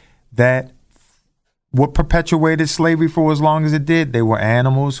see, that what perpetuated slavery for as long as it did, they were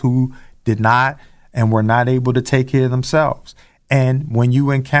animals who did not and were not able to take care of themselves. And when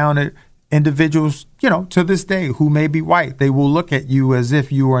you encounter individuals, to this day who may be white, they will look at you as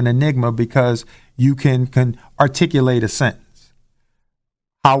if you are an enigma because you can articulate a sentence.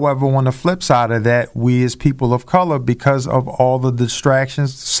 However, on the flip side of that, we as people of color, because of all the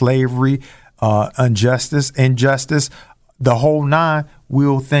distractions, slavery, injustice, the whole nine,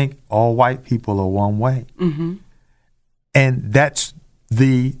 we'll think all white people are one way. Mm-hmm. And that's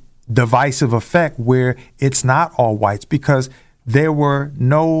the divisive effect where it's not all whites, because there were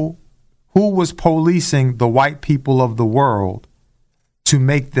who was policing the white people of the world to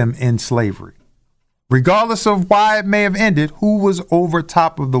make them in slavery? Regardless of why it may have ended, who was over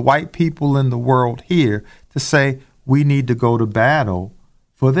top of the white people in the world here to say, we need to go to battle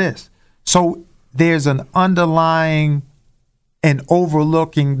for this? So there's an underlying and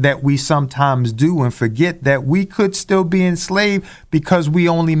overlooking that we sometimes do and forget that we could still be enslaved because we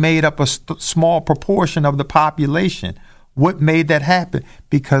only made up a small proportion of the population. What made that happen?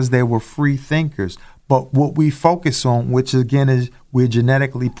 Because there were free thinkers. But what we focus on, which again is we're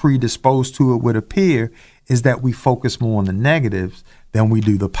genetically predisposed to, it would appear, is that we focus more on the negatives than we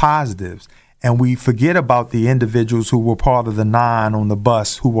do the positives. And we forget about the individuals who were part of the nine on the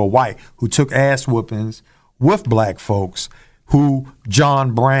bus who were white, who took ass whoopings with black folks,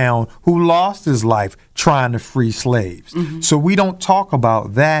 John Brown, who lost his life trying to free slaves. Mm-hmm. So we don't talk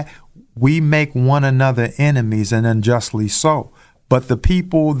about that. We make one another enemies, and unjustly so. But the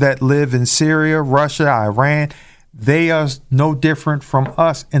people that live in Syria, Russia, Iran, they are no different from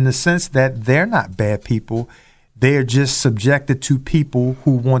us in the sense that they're not bad people. They're just subjected to people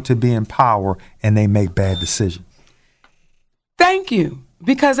who want to be in power, and they make bad decisions. Thank you,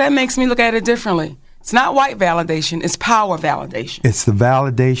 because that makes me look at it differently. It's not white validation, it's power validation. It's the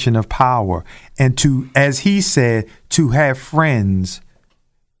validation of power. And to, as he said, to have friends,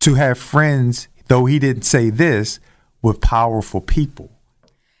 though he didn't say this, with powerful people.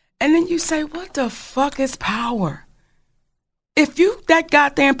 And then you say, what the fuck is power? If you that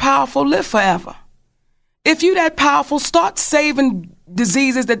goddamn powerful, live forever. If you that powerful, start saving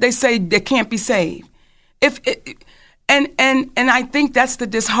diseases that they say that can't be saved. And I think that's the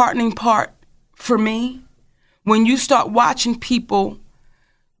disheartening part for me, when you start watching people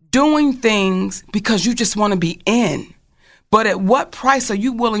doing things because you just want to be in. But at what price are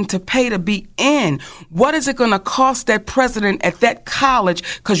you willing to pay to be in? What is it going to cost that president at that college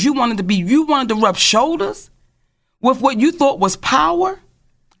because you wanted to rub shoulders with what you thought was power?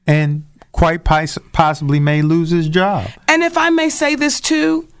 And quite possibly may lose his job. And if I may say this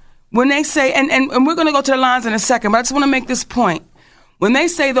too, when they say, and we're going to go to the lines in a second, but I just want to make this point. When they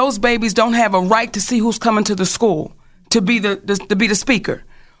say those babies don't have a right to see who's coming to the school, to be the speaker,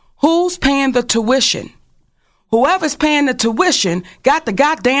 who's paying the tuition? Whoever's paying the tuition got the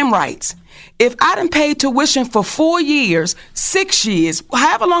goddamn rights. If I done paid tuition for 4 years, 6 years,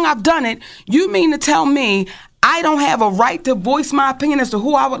 however long I've done it, you mean to tell me I don't have a right to voice my opinion as to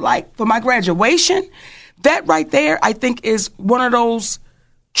who I would like for my graduation? That right there, I think, is one of those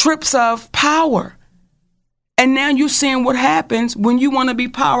trips of power. And now you're seeing what happens when you want to be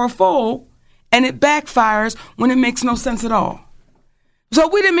powerful and it backfires when it makes no sense at all. So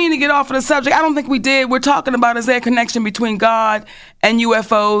we didn't mean to get off of the subject. I don't think we did. We're talking about, is there a connection between God and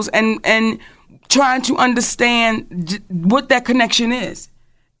UFOs and trying to understand what that connection is.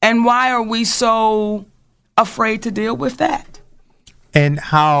 And why are we so afraid to deal with that? And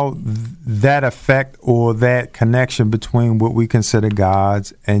how that effect or that connection between what we consider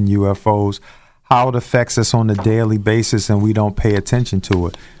gods and UFOs, how it affects us on a daily basis and we don't pay attention to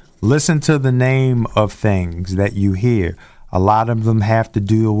it. Listen to the name of things that you hear. A lot of them have to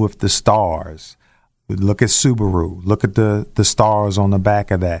deal with the stars. Look at Subaru. Look at the stars on the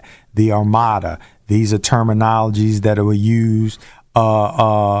back of that. The Armada. These are terminologies that are used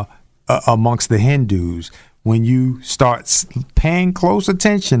amongst the Hindus. When you start paying close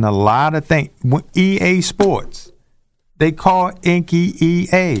attention, a lot of things. EA Sports, they call Inky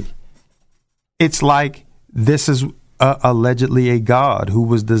EA. It's like this is allegedly a god who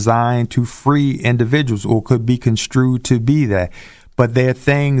was designed to free individuals or could be construed to be that. But there are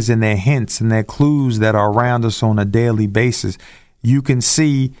things and there are hints and there are clues that are around us on a daily basis. You can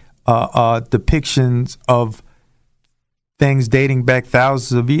see depictions of things dating back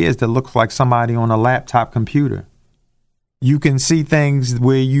thousands of years that look like somebody on a laptop computer. You can see things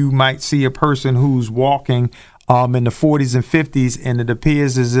where you might see a person who's walking in the 40s and 50s and it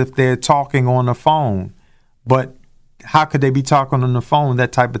appears as if they're talking on the phone. But how could they be talking on the phone?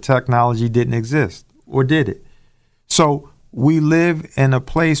 That type of technology didn't exist, or did it? So we live in a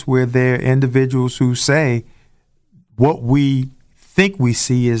place where there are individuals who say what we think we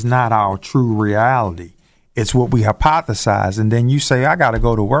see is not our true reality. It's what we hypothesize. And then you say, I got to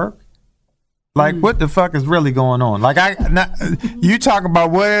go to work. Like, what the fuck is really going on? Like, you talk about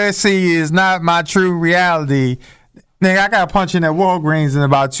what I see is not my true reality. Nigga, I got to punch in at Walgreens in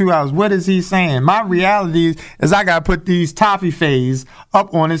about 2 hours. What is he saying? My reality is I got to put these toffee fays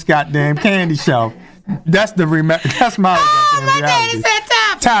up on this goddamn candy shelf. That's my goddamn reality. Daddy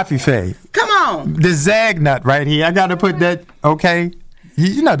said toffee fay. Come on. The Zag nut right here. I got to put that, okay?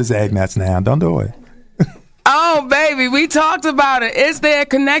 You know the Zag nuts now. Don't do it. Oh, baby, we talked about it. Is there a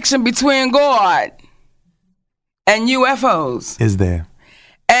connection between God and UFOs? Is there?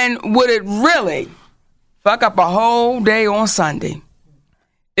 And would it really fuck up a whole day on Sunday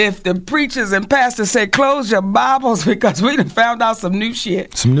if the preachers and pastors say, close your Bibles because we done found out some new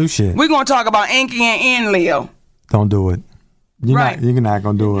shit? Some new shit. We're going to talk about Inky and Enlil. Don't do it. You're not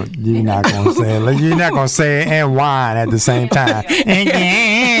going to do it. You're not going to say it. You're not going to say it and wine at the same time. Inky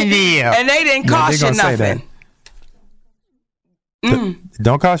and Enlil. And they didn't cost you nothing.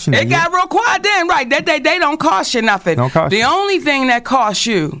 Don't cost you nothing. It got real quiet then, right? They don't cost you nothing. The only thing that costs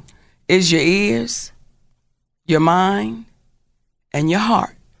you is your ears, your mind, and your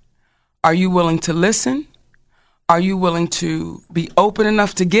heart. Are you willing to listen? Are you willing to be open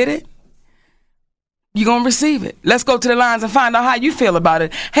enough to get it? You're going to receive it. Let's go to the lines and find out how you feel about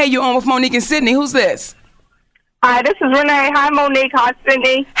it. Hey, you're on with Monique and Sydney. Who's this? Hi, this is Renee. Hi, Monique. Hi,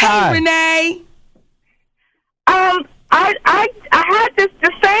 Sydney. Hey, Renee. I had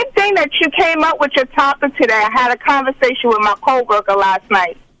the same thing that you came up with your topic today. I had a conversation with my coworker last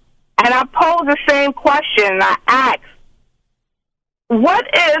night, and I posed the same question. I asked, what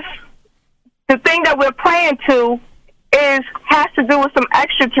if the thing that we're praying to has to do with some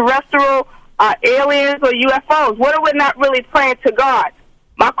extraterrestrial aliens or UFOs? What if we're not really praying to God?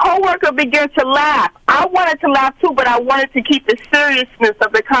 My coworker began to laugh. I wanted to laugh too, but I wanted to keep the seriousness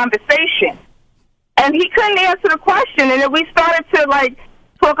of the conversation. And he couldn't answer the question. And then we started to,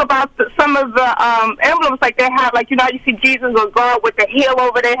 talk about some of the emblems like they have. Like, you know, you see Jesus or God with the heel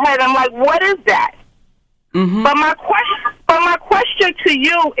over their head. I'm like, what is that? Mm-hmm. But my question to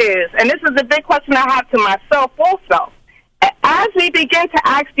you is, and this is the big question I have to myself also, as we begin to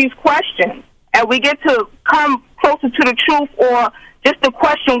ask these questions and we get to come closer to the truth or just to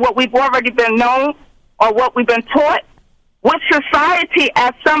question what we've already been known or what we've been taught? Would society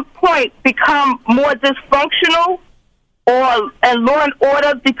at some point become more dysfunctional, and law and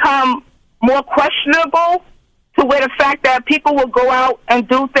order become more questionable, to where the fact that people will go out and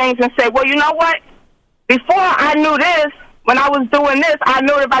do things and say, well, you know what? Before I knew this, when I was doing this, I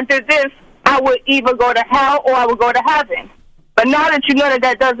knew if I did this, I would either go to hell or I would go to heaven. But now that you know that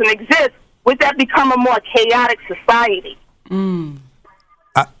that doesn't exist, would that become a more chaotic society?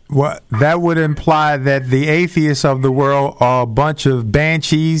 Well, that would imply that the atheists of the world are a bunch of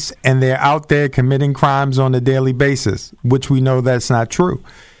banshees and they're out there committing crimes on a daily basis, which we know that's not true.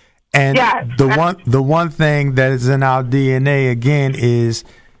 And the one thing that is in our DNA, again, is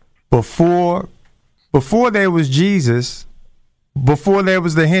before there was Jesus, before there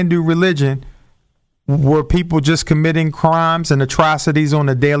was the Hindu religion, were people just committing crimes and atrocities on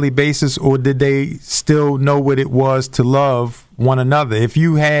a daily basis, or did they still know what it was to love one another? If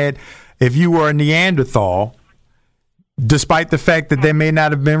you were a Neanderthal, despite the fact that there may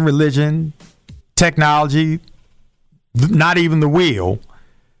not have been religion, technology, not even the wheel,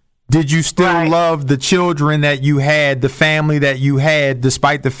 did you still love the children that you had, the family that you had,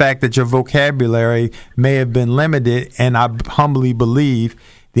 despite the fact that your vocabulary may have been limited? And I humbly believe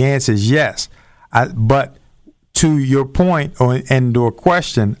the answer is yes. But to your point and your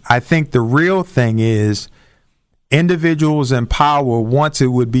question, I think the real thing is individuals in power, once it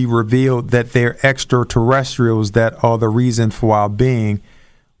would be revealed that they're extraterrestrials that are the reason for our being,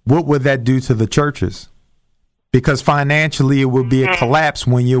 what would that do to the churches? Because financially, it would be a collapse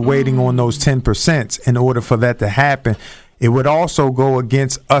when you're waiting on those 10% in order for that to happen. It would also go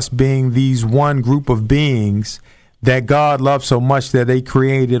against us being these one group of beings that God loved so much that they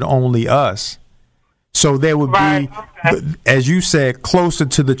created only us. So there would be, as you said, closer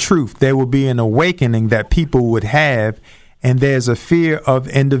to the truth. There would be an awakening that people would have, and there's a fear of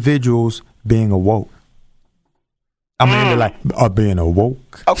individuals being awoke. I mean, they're like, being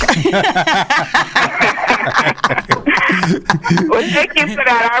awoke. Okay. Well, thank you for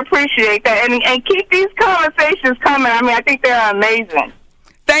that. I appreciate that. And keep these conversations coming. I mean, I think they're amazing.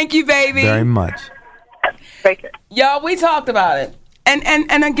 Thank you, baby. Very much. Thank you. Y'all, we talked about it.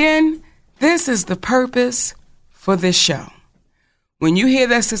 And again, this is the purpose for this show. When you hear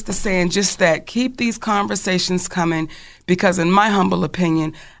that sister saying just that, keep these conversations coming, because in my humble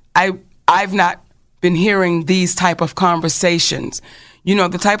opinion, I've not been hearing these type of conversations. You know,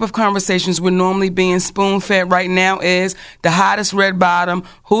 the type of conversations we're normally being spoon-fed right now is the hottest red bottom,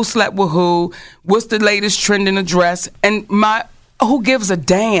 who slept with who, what's the latest trend in a dress, and who gives a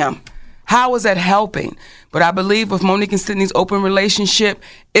damn? How is that helping? But I believe with Monique and Sydney's open relationship,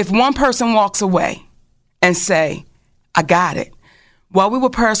 if one person walks away and say, I got it. While we were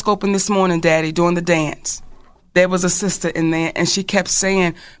periscoping this morning, Daddy, doing the dance, there was a sister in there, and she kept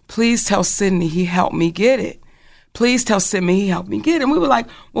saying, please tell Sydney he helped me get it. Please tell Sydney he helped me get it. And we were like,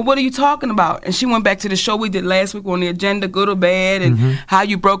 well, what are you talking about? And she went back to the show we did last week on the agenda, Good or Bad, and how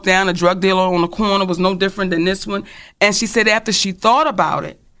you broke down a drug dealer on the corner was no different than this one. And she said after she thought about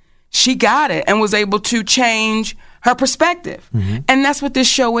it, she got it and was able to change her perspective. And that's what this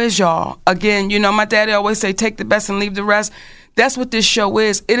show is, y'all. Again, you know, my daddy always say, take the best and leave the rest. That's what this show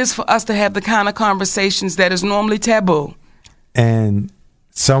is. It is for us to have the kind of conversations that is normally taboo. And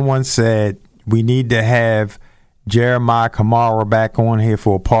someone said we need to have Jeremiah Kamara back on here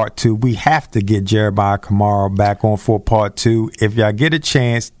for a part 2. We have to get Jeremiah Kamara back on for part 2. If y'all get a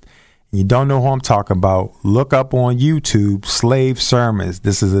chance, you don't know who I'm talking about, look up on YouTube, Slave Sermons.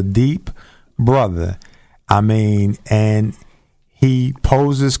 This is a deep brother. I mean, and he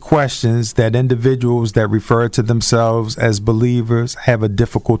poses questions that individuals that refer to themselves as believers have a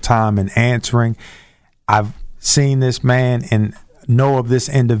difficult time in answering. I've seen this man and know of this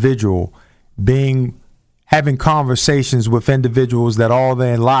individual having conversations with individuals that all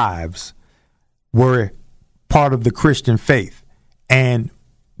their lives were part of the Christian faith and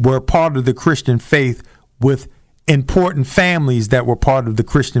were part of the Christian faith with important families that were part of the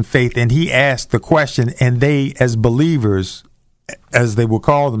Christian faith. And he asked the question, and they, as believers, as they would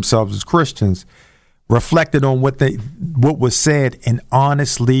call themselves as Christians, reflected on what was said and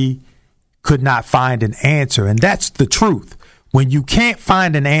honestly could not find an answer. And that's the truth. When you can't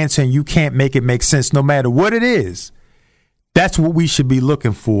find an answer and you can't make it make sense, no matter what it is, that's what we should be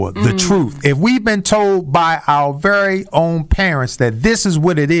looking for, the truth. If we've been told by our very own parents that this is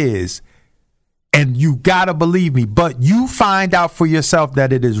what it is, and you got to believe me, but you find out for yourself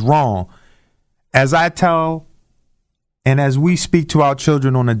that it is wrong. As I tell, and as we speak to our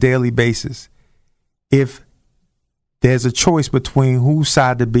children on a daily basis, if there's a choice between whose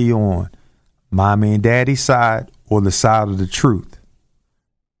side to be on, mommy and daddy's side or the side of the truth,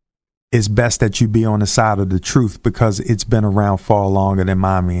 it's best that you be on the side of the truth because it's been around far longer than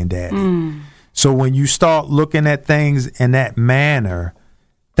mommy and daddy. So when you start looking at things in that manner,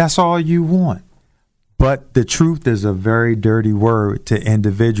 that's all you want. But the truth is a very dirty word to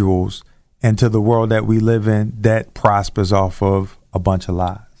individuals and to the world that we live in that prospers off of a bunch of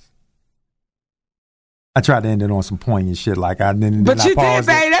lies. I tried to end it on some poignant shit like I didn't. But you did,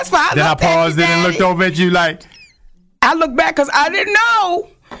 baby. That's why I paused it and looked over at you like. I looked back because I didn't know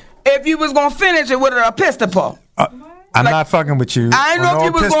if you was going to finish it with an Episcopal. I'm not fucking with you. I didn't know if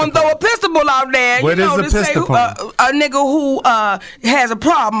you was going to throw a Episcopal out there. What is Episcopal? A nigga who has a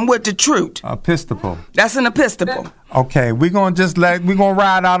problem with the truth. Episcopal. That's an Episcopal. Okay, we're going to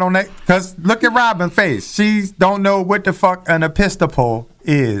ride out on that because look at Robin's face. She don't know what the fuck an Episcopal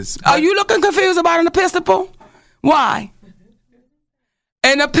is. Are you looking confused about an Episcopal? Why?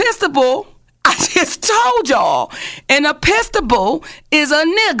 An Episcopal, I just told y'all, an Episcopal is a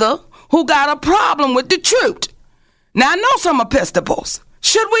nigga who got a problem with the truth. Now, I know some Episcopals.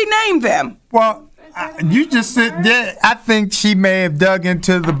 Should we name them? Well, you just said, yeah, I think she may have dug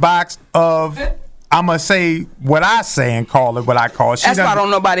into the box of, I'm going to say what I say and call it what I call it. That's why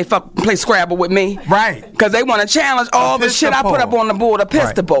don't nobody play Scrabble with me. Right. Because they want to challenge all the shit I put up on the board,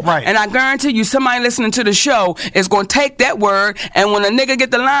 Episcopal. Right. And I guarantee you somebody listening to the show is going to take that word, and when a nigga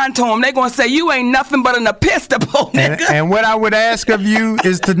get the line to him, they're going to say, you ain't nothing but an Episcopal, nigga. And what I would ask of you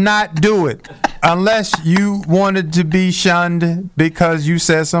is to not do it unless you wanted to be shunned because you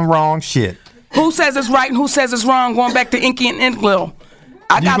said some wrong shit. Who says it's right and who says it's wrong? Going back to Inky and Inkwell.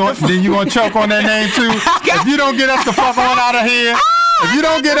 Then you gonna choke on that name too? If you don't get us the fuck on out of here, if you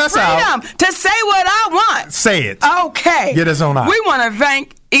don't get us out, to say what I want, say it. Okay, get us on out. We want to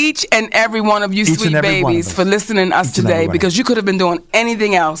thank each and every one of you, sweet babies, for listening to us today because you could have been doing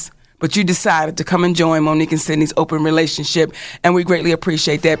anything else, but you decided to come and join Monique and Sydney's open relationship, and we greatly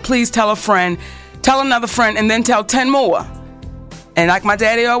appreciate that. Please tell a friend, tell another friend, and then tell 10 more. And like my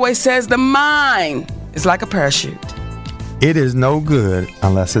daddy always says, the mind is like a parachute. It is no good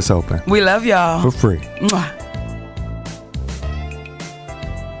unless it's open. We love y'all. For free. Mwah.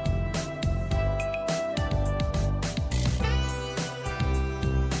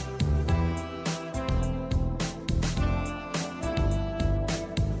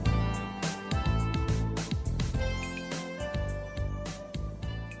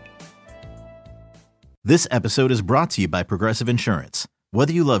 This episode is brought to you by Progressive Insurance.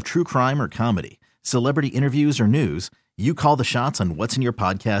 Whether you love true crime or comedy, celebrity interviews or news, you call the shots on what's in your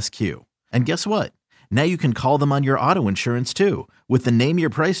podcast queue. And guess what? Now you can call them on your auto insurance too with the Name Your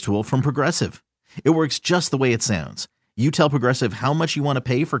Price tool from Progressive. It works just the way it sounds. You tell Progressive how much you want to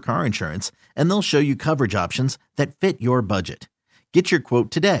pay for car insurance, and they'll show you coverage options that fit your budget. Get your quote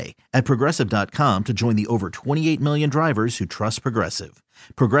today at Progressive.com to join the over 28 million drivers who trust Progressive.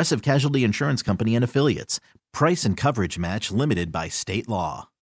 Progressive Casualty Insurance Company and Affiliates. Price and coverage match limited by state law.